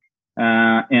LNG,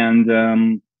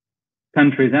 and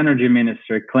country's energy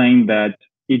minister claimed that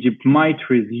Egypt might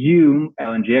resume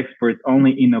LNG exports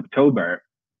only in October,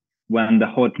 when the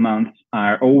hot months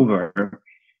are over.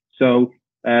 So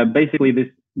basically, this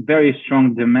very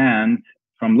strong demand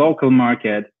from local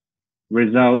market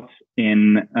results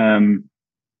in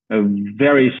a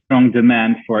very strong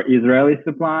demand for Israeli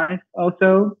supplies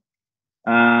also,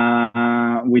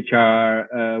 which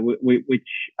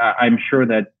I'm sure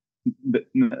that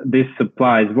this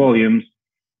supplies volumes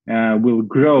will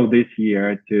grow this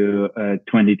year to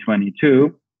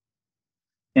 2022.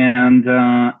 And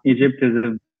Egypt is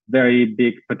a very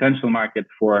big potential market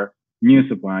for new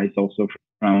supplies also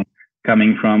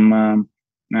coming from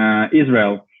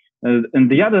Israel. And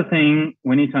the other thing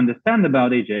we need to understand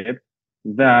about Egypt,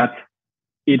 that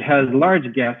it has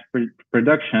large gas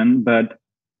production, but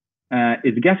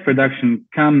its gas production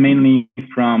come mainly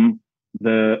from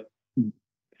the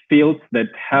fields that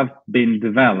have been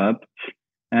developed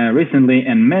recently,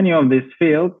 and many of these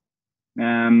fields,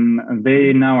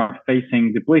 they now are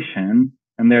facing depletion,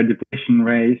 and their depletion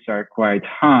rates are quite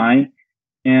high.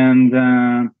 And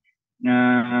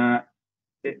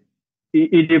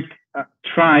Egypt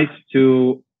tries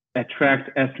to attract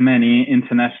as many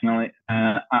international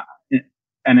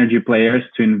energy players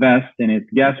to invest in its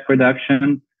gas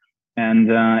production, and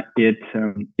it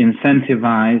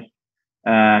incentivizes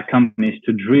companies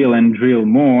to drill and drill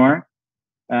more.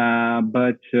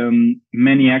 But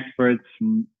many experts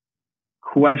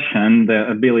question the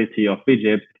ability of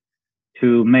Egypt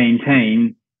to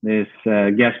maintain this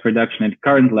gas production at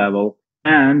current level,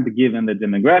 and given the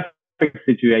demographic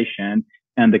situation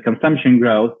and the consumption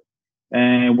growth,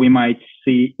 we might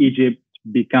see Egypt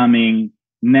becoming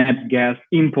net gas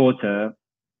importer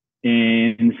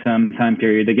in some time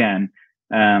period again.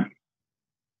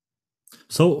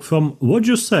 So from what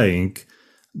you're saying,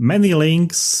 many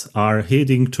links are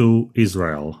heading to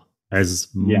Israel as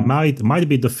might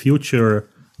be the future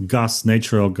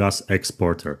natural gas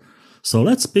exporter. So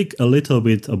let's speak a little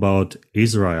bit about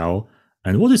Israel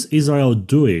and what is Israel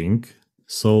doing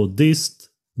so this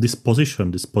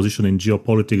position in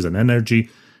geopolitics and energy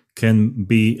can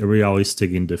be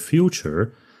realistic in the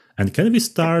future. And can we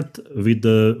start with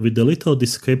the little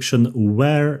description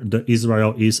where the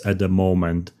Israel is at the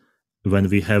moment when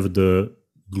we have the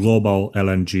global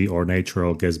LNG or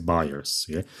natural gas buyers?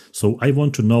 Yeah. So I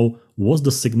want to know what's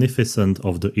the significance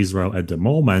of the Israel at the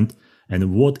moment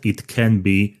and what it can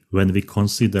be when we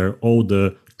consider all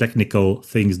the technical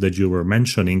things that you were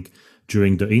mentioning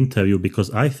during the interview,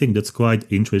 because I think that's quite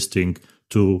interesting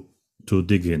to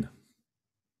dig in.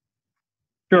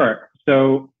 Sure.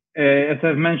 So as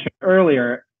I've mentioned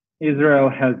earlier, Israel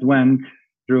has went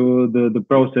through the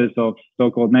process of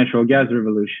so-called natural gas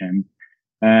revolution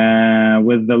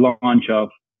with the launch of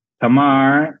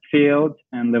Tamar field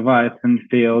and Leviathan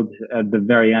field at the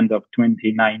very end of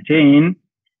 2019.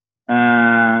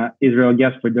 Israel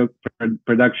gas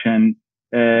production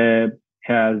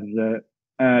has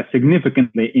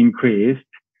significantly increased,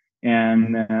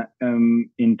 and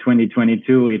in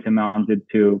 2022 it amounted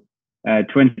to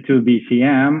 22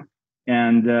 BCM,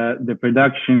 and the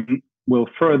production will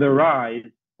further rise.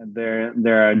 There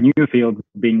are new fields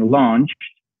being launched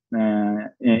in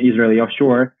Israeli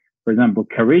offshore. For example,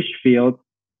 Karish field,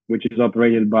 which is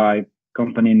operated by a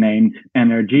company named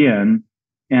Energean,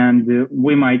 and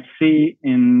we might see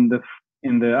in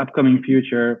the upcoming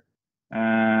future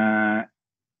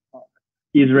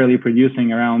Israeli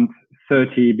producing around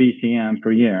 30 BCM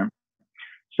per year.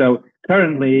 So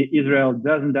currently, Israel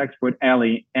doesn't export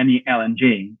any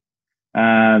LNG.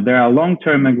 There are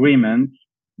long-term agreements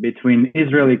between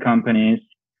Israeli companies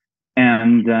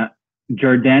and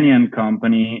Jordanian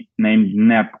company named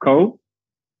NEPCO,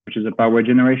 which is a power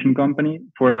generation company,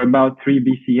 for about 3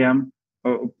 BCM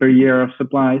per year of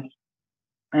supplies.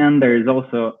 And there is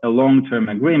also a long-term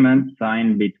agreement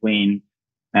signed between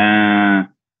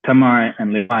Tamar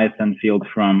and Leviathan field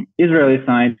from Israeli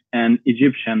side and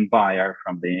Egyptian buyer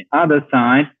from the other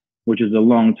side, which is a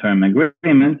long-term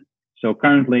agreement. So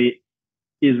currently,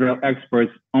 Israel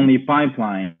exports only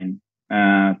pipeline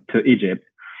to Egypt.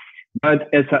 But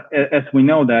as we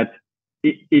know that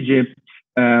Egypt's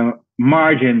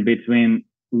margin between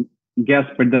gas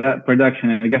production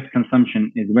and gas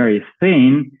consumption is very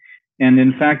thin, and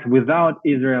in fact, without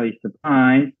Israeli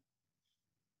supplies,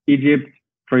 Egypt,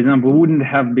 for example, wouldn't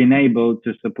have been able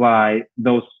to supply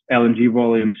those LNG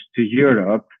volumes to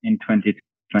Europe in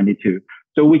 2022.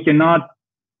 So we cannot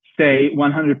say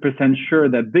 100% sure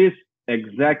that this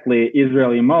exactly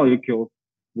Israeli molecules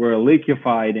were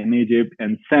liquefied in Egypt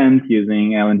and sent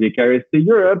using LNG carriers to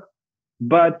Europe.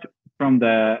 But from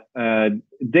the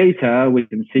data, we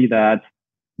can see that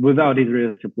without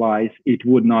Israeli supplies, it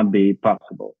would not be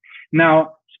possible.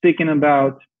 Now, speaking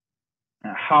about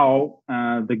how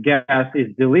the gas is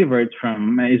delivered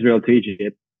from Israel to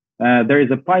Egypt, there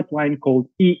is a pipeline called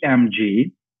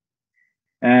EMG,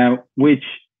 which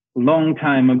long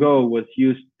time ago was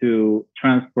used to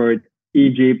transport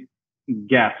Egypt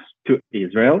gas to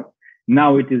Israel.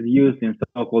 Now it is used in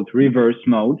so-called reverse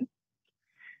mode.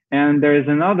 And there is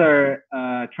another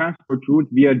transport route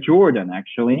via Jordan,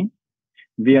 actually,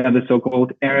 via the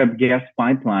so-called Arab gas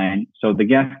pipeline. So the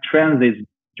gas transits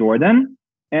Jordan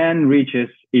and reaches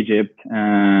Egypt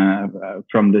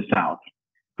from the south,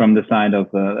 from the side of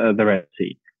the Red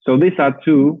Sea. So these are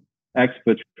two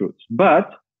export routes. But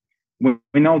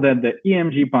we know that the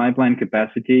EMG pipeline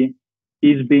capacity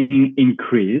is being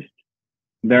increased.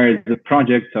 There is a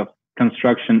project of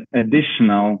construction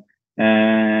additional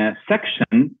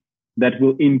section that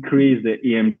will increase the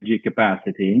EMG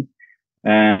capacity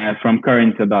from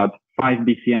current about 5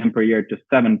 BCM per year to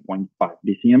 7.5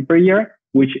 BCM per year,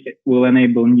 which will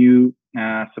enable new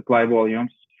supply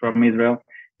volumes from Israel.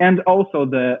 And also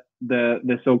the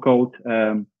so-called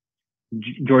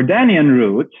Jordanian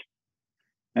route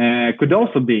could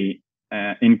also be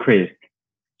increased.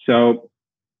 So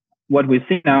what we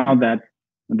see now that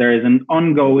there is an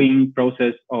ongoing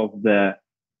process of the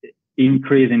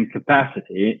increase in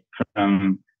capacity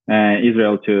from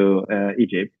Israel to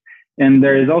Egypt. And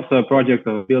there is also a project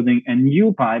of building a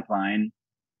new pipeline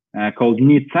called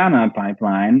Nitzana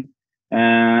pipeline.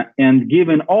 And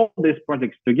given all these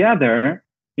projects together,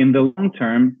 in the long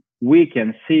term, we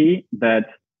can see that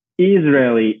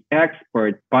Israeli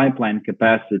export pipeline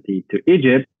capacity to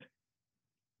Egypt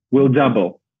will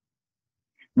double,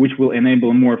 which will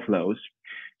enable more flows.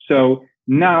 So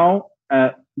now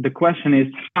the question is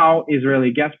how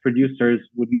Israeli gas producers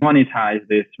would monetize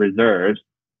these reserves,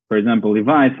 for example,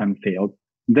 Leviathan field.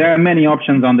 There are many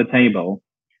options on the table.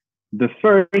 The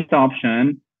first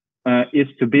option is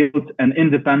to build an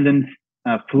independent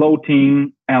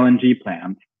floating LNG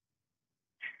plant.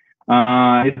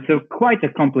 It's quite a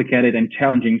complicated and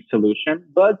challenging solution,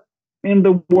 but in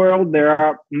the world, there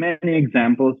are many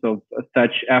examples of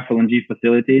such FLNG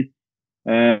facilities.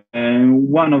 And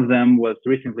one of them was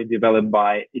recently developed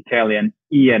by Italian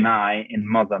ENI in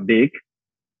Mozambique.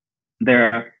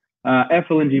 There are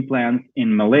FLNG plants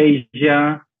in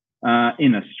Malaysia,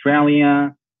 in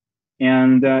Australia,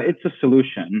 and it's a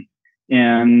solution.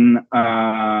 And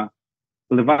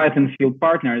Leviathan Field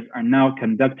Partners are now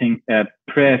conducting a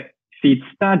pre-FEED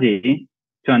study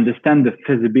to understand the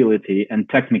feasibility and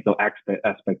technical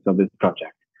aspects of this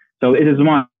project. So it is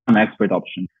one expert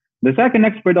option. The second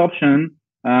expert option,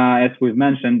 as we've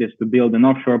mentioned, is to build an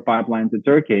offshore pipeline to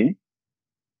Turkey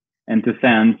and to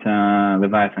send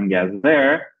Leviathan gas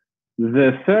there.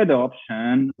 The third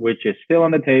option, which is still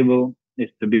on the table, is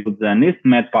to build an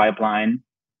EastMed pipeline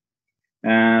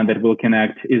that will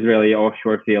connect Israeli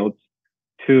offshore fields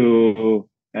to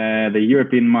the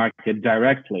European market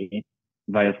directly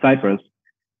via Cyprus.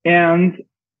 And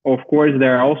of course,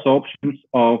 there are also options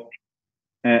of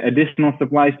additional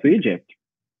supplies to Egypt.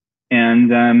 And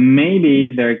maybe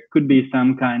there could be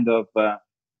some kind of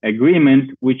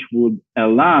agreement which would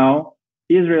allow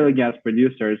Israeli gas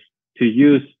producers to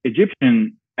use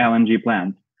Egyptian LNG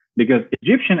plants, because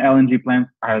Egyptian LNG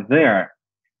plants are there,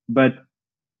 but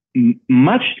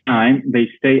much time they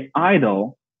stay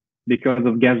idle because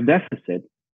of gas deficit.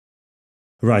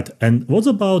 Right. And what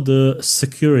about the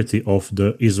security of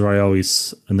the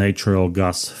Israelis' natural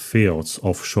gas fields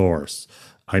offshores?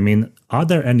 I mean, are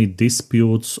there any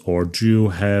disputes, or do you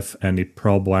have any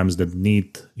problems that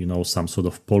need, some sort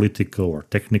of political or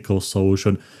technical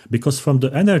solution? Because from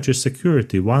the energy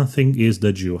security, one thing is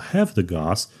that you have the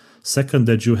gas, second,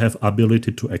 that you have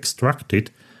ability to extract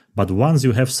it, but once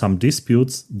you have some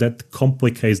disputes, that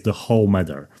complicates the whole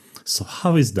matter. So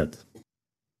how is that?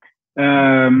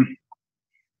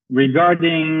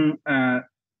 Regarding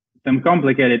some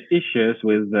complicated issues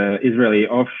with Israeli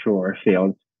offshore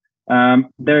fields,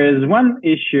 there is one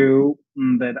issue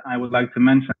that I would like to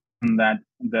mention that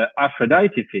the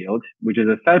Aphrodite field, which is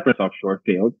a Cyprus offshore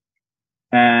field,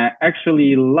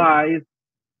 actually lies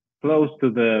close to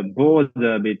the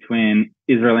border between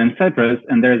Israel and Cyprus,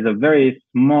 and there's a very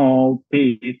small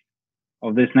piece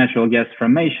of this natural gas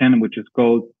formation, which is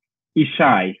called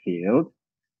Ishai field,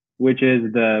 which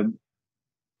is the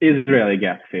Israeli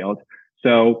gas field.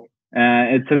 So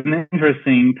it's an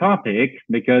interesting topic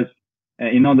because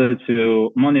in order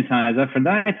to monetize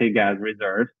Aphrodite gas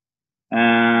reserves,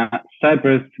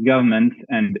 Cyprus government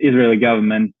and Israeli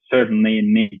government certainly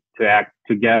need to act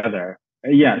together.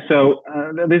 Yeah, so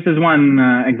this is one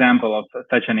example of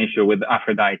such an issue with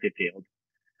Aphrodite field.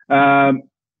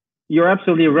 You're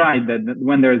absolutely right that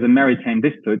when there is a maritime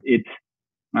dispute, it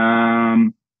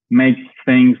makes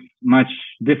things much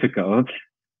difficult.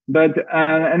 But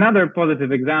another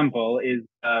positive example is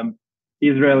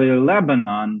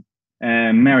Israeli-Lebanon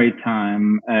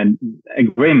maritime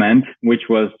agreement, which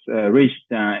was reached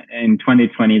in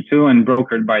 2022 and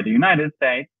brokered by the United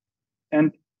States.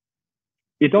 And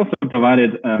it also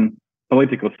provided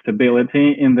political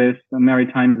stability in this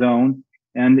maritime zone,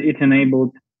 and it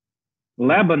enabled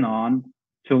Lebanon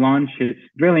to launch its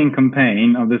drilling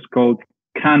campaign of this called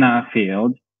Kana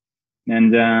field,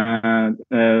 and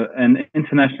an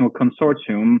international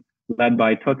consortium led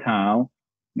by Total,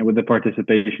 with the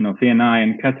participation of ENI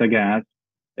and Qatargas,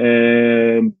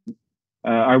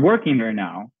 are working there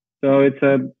now. So it's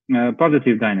a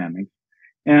positive dynamic.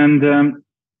 And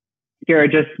here are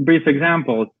just brief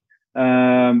examples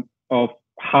of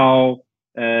how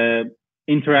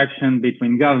interaction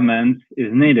between governments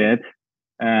is needed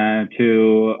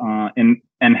to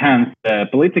enhance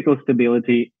political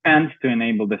stability and to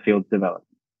enable the field's development.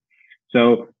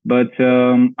 So, but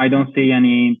I don't see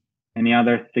any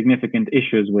other significant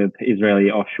issues with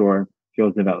Israeli offshore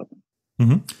fields development.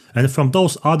 Mm-hmm. And from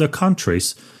those other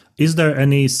countries, is there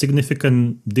any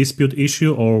significant dispute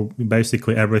issue, or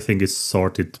basically everything is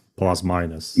sorted plus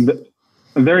minus?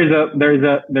 There is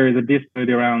a dispute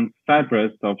around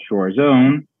Cyprus offshore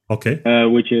zone, okay,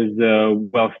 which is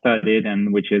well studied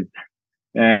and which is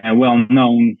well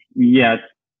known. Yes,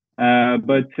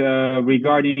 but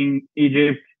regarding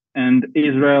Egypt and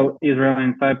Israel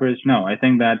and Cyprus, no. I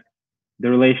think that the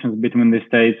relations between the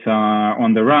states are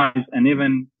on the rise, and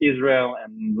even Israel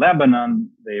and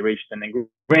Lebanon, they reached an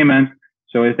agreement.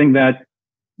 So I think that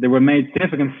there were made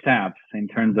significant steps in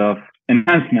terms of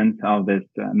enhancement of this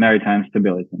maritime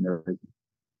stability in the region.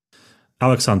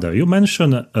 Alexander, you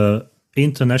mentioned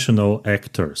international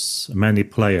actors, many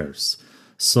players.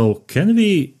 So can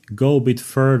we go a bit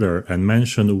further and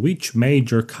mention which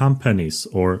major companies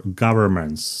or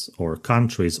governments or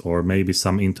countries or maybe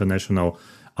some international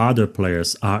other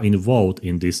players are involved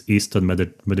in this Eastern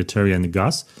Mediterranean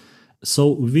gas?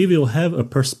 So we will have a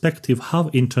perspective how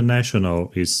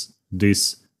international is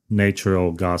this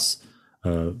natural gas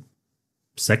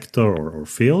sector or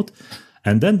field.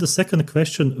 And then the second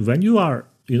question, when you are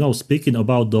speaking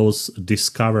about those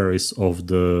discoveries of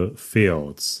the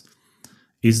fields,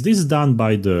 is this done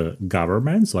by the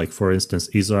governments? Like, for instance,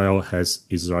 Israel has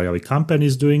Israeli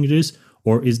companies doing this,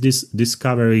 or is this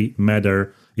discovery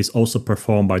matter is also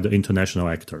performed by the international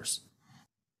actors?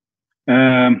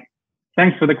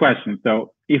 Thanks for the question.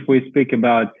 So if we speak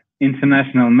about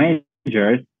international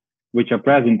majors which are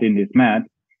present in this map,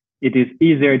 it is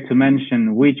easier to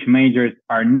mention which majors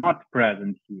are not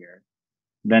present here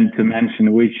than to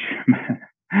mention which,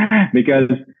 because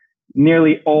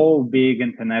nearly all big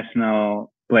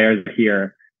international players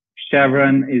here.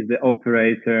 Chevron is the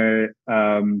operator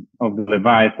of the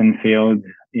Leviathan field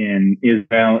in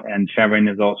Israel, and Chevron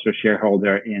is also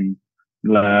shareholder in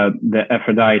the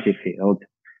Aphrodite field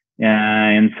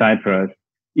in Cyprus.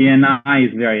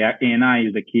 ENI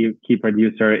is the key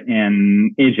producer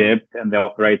in Egypt and the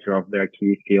operator of their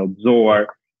key field Zohr.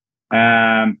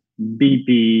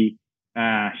 BP,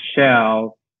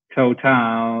 Shell,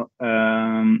 Total,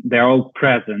 they're all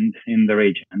present in the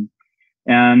region.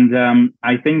 And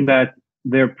I think that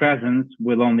their presence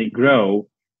will only grow.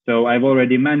 So I've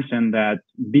already mentioned that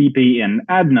BP and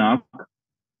ADNOC,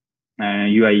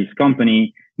 UAE's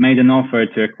company, made an offer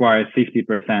to acquire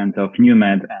 50% of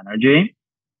NewMed Energy.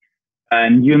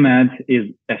 And NewMed is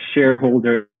a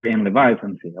shareholder in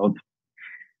Leviathan field.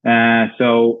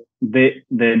 So the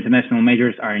international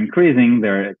majors are increasing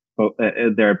their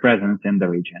presence in the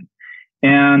region.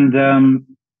 And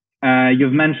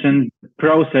you've mentioned the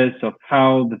process of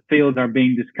how the fields are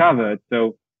being discovered.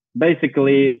 So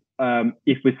basically,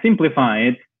 if we simplify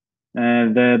it,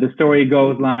 the story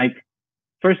goes like,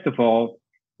 first of all,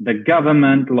 the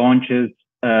government launches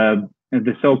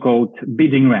the so-called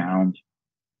bidding round,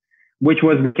 which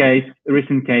was the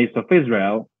recent case of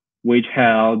Israel, which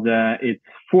held its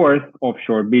fourth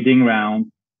offshore bidding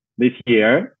round this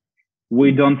year.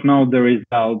 We don't know the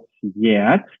results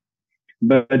yet,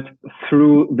 but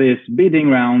through this bidding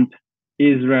round,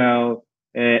 Israel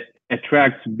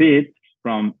attracts bids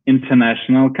from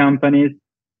international companies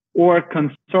or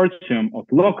consortium of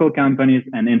local companies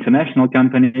and international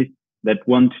companies that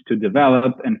want to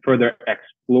develop and further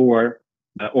explore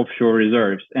offshore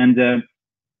reserves. And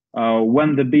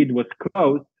when the bid was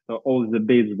closed, so all the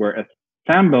bids were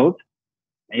assembled,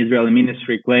 Israeli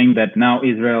ministry claimed that now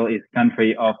Israel is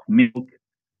country of milk,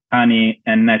 honey,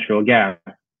 and natural gas.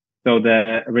 So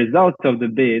the results of the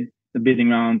bidding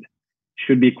round,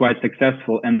 should be quite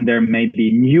successful, and there may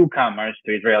be newcomers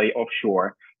to Israeli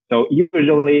offshore. So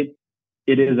usually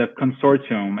it is a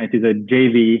consortium, it is a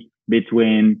JV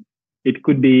between, it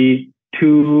could be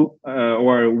two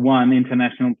or one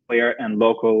international player and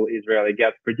local Israeli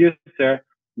gas producer,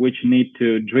 which need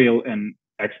to drill an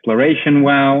exploration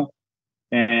well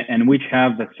and which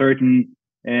have a certain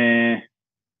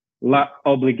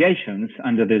obligations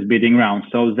under this bidding round.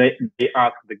 So they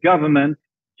ask the government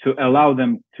to allow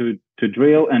them to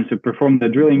drill and to perform the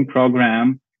drilling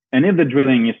program. And if the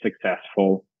drilling is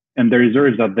successful and the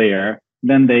reserves are there,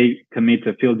 then they commit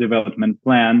a field development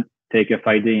plan, take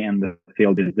FID, and the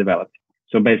field is developed.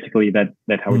 So basically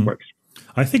that's how it works.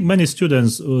 I think many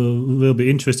students will be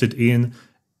interested in,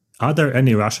 are there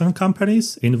any Russian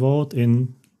companies involved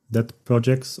in that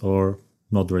projects or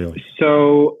not really?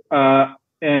 So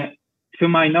to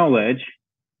my knowledge,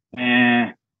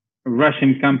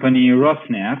 Russian company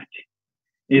Rosneft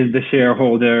is the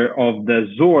shareholder of the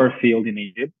Zohr field in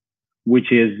Egypt,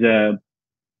 which is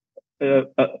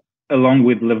along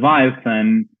with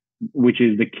Leviathan, which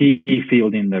is the key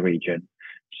field in the region.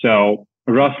 So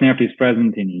Rosneft is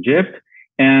present in Egypt,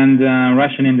 and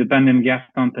Russian independent gas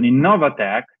company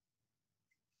Novatek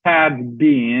had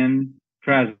been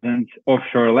present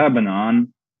offshore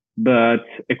Lebanon, but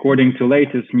according to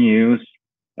latest news,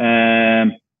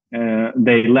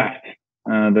 they left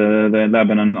the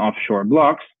Lebanon offshore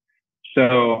blocks.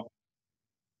 So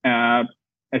as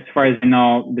far as I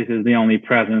know, this is the only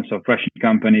presence of Russian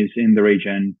companies in the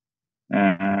region.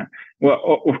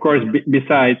 Well, of course,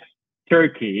 besides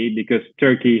Turkey, because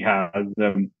Turkey has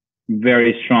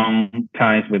very strong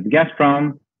ties with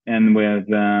Gazprom and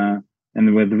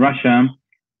with Russia,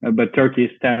 but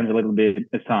Turkey stands a little bit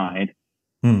aside.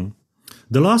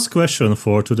 The last question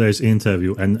for today's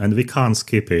interview, and we can't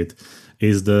skip it,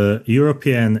 is the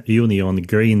European Union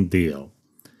Green Deal.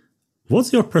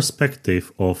 What's your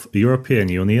perspective of European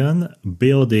Union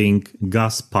building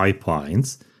gas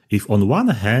pipelines if on one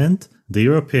hand the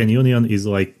European Union is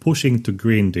like pushing to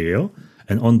Green Deal,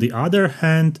 and on the other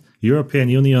hand European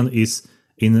Union is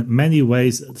in many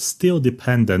ways still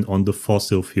dependent on the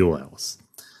fossil fuels?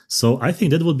 So I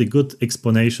think that would be good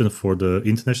explanation for the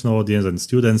international audience and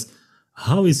students.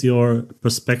 How is your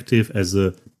perspective as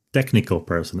a technical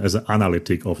person, as an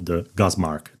analytic of the gas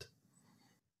market?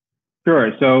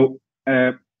 Sure. So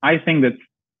I think that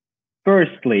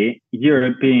firstly,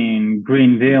 European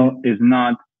Green Deal is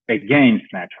not against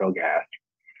natural gas.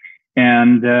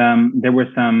 And there were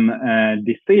some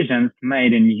decisions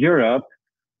made in Europe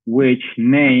which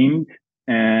named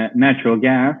natural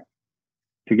gas,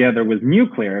 together with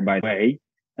nuclear, by the way,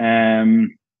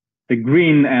 the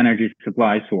green energy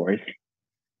supply source.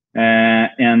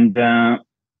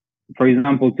 For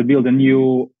example, to build a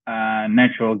new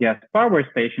natural gas power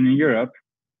station in Europe,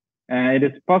 it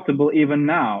is possible even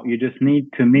now. You just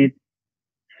need to meet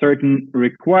certain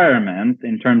requirements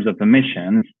in terms of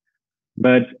emissions,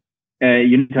 but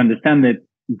you need to understand that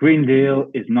Green Deal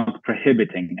is not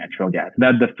prohibiting natural gas.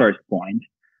 That's the first point.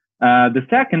 The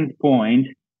second point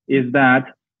is that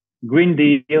Green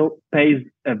Deal pays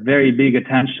a very big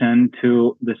attention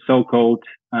to the so-called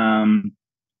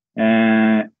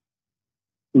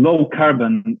low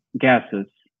carbon gases,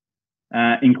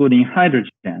 including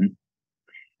hydrogen.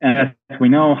 And as we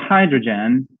know,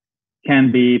 hydrogen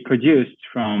can be produced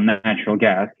from natural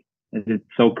gas, as it's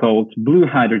so-called blue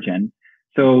hydrogen.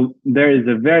 So there is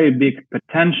a very big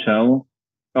potential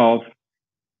of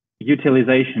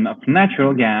utilization of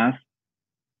natural gas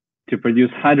to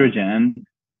produce hydrogen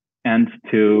and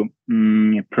to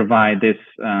provide this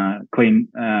clean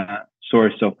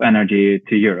source of energy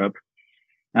to Europe.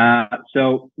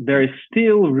 So there is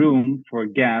still room for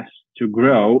gas to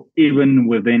grow even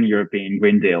within European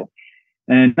Green Deal.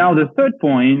 And now the third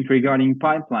point regarding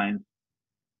pipelines,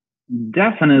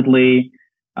 definitely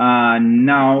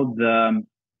now the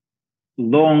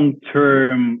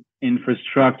long-term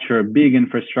infrastructure, big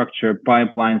infrastructure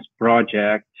pipelines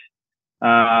projects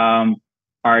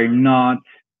are not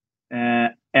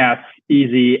as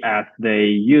easy as they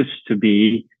used to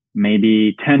be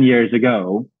maybe 10 years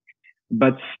ago.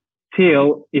 But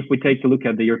still, if we take a look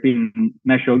at the European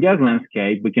natural gas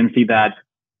landscape, we can see that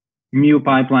new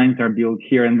pipelines are built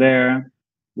here and there,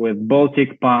 with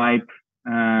Baltic Pipe,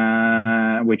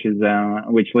 which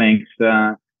links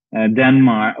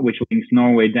Denmark, which links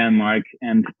Norway, Denmark,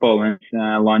 and Poland,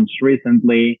 launched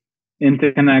recently.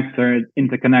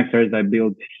 Interconnectors are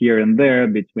built here and there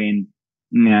between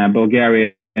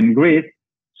Bulgaria and Greece.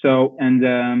 So,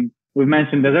 and we've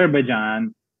mentioned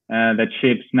Azerbaijan that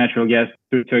ships natural gas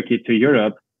through Turkey to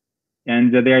Europe,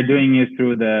 and they are doing it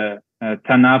through the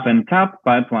TANAP and TAP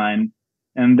pipeline.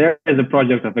 And there is a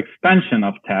project of expansion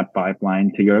of TAP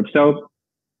pipeline to Europe. So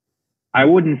I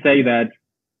wouldn't say that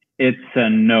it's a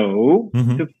no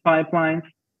to pipelines.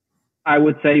 I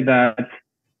would say that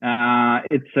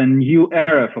it's a new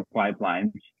era for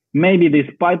pipelines. Maybe these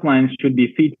pipelines should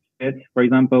be fitted, for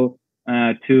example,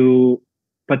 to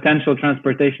potential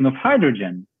transportation of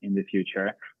hydrogen in the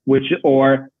future,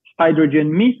 or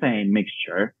hydrogen methane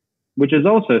mixture, which is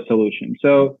also a solution.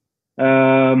 So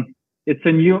it's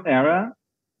a new era,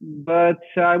 but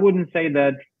I wouldn't say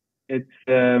that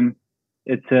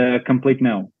it's a complete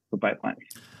no for pipelines.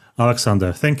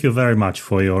 Alexander, thank you very much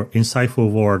for your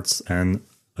insightful words and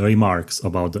remarks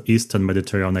about the Eastern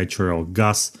Mediterranean natural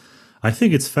gas. I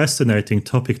think it's a fascinating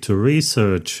topic to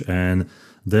research, and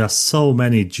there are so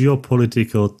many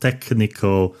geopolitical,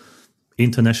 technical,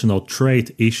 international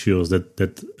trade issues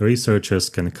that researchers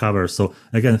can cover. So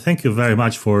again, thank you very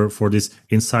much for this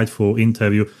insightful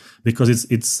interview, because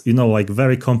it's like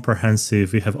very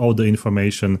comprehensive. We have all the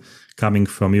information coming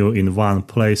from you in one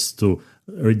place to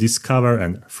rediscover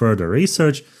and further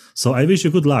research. So I wish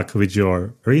you good luck with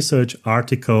your research,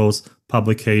 articles,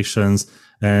 publications,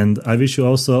 and I wish you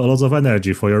also a lot of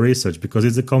energy for your research, because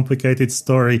it's a complicated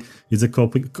story, it's a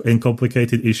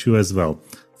complicated issue as well.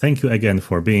 Thank you again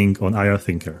for being on IR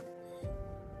Thinker.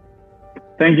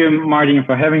 Thank you, Martin,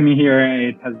 for having me here.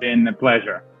 It has been a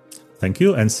pleasure. Thank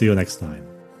you, and see you next time.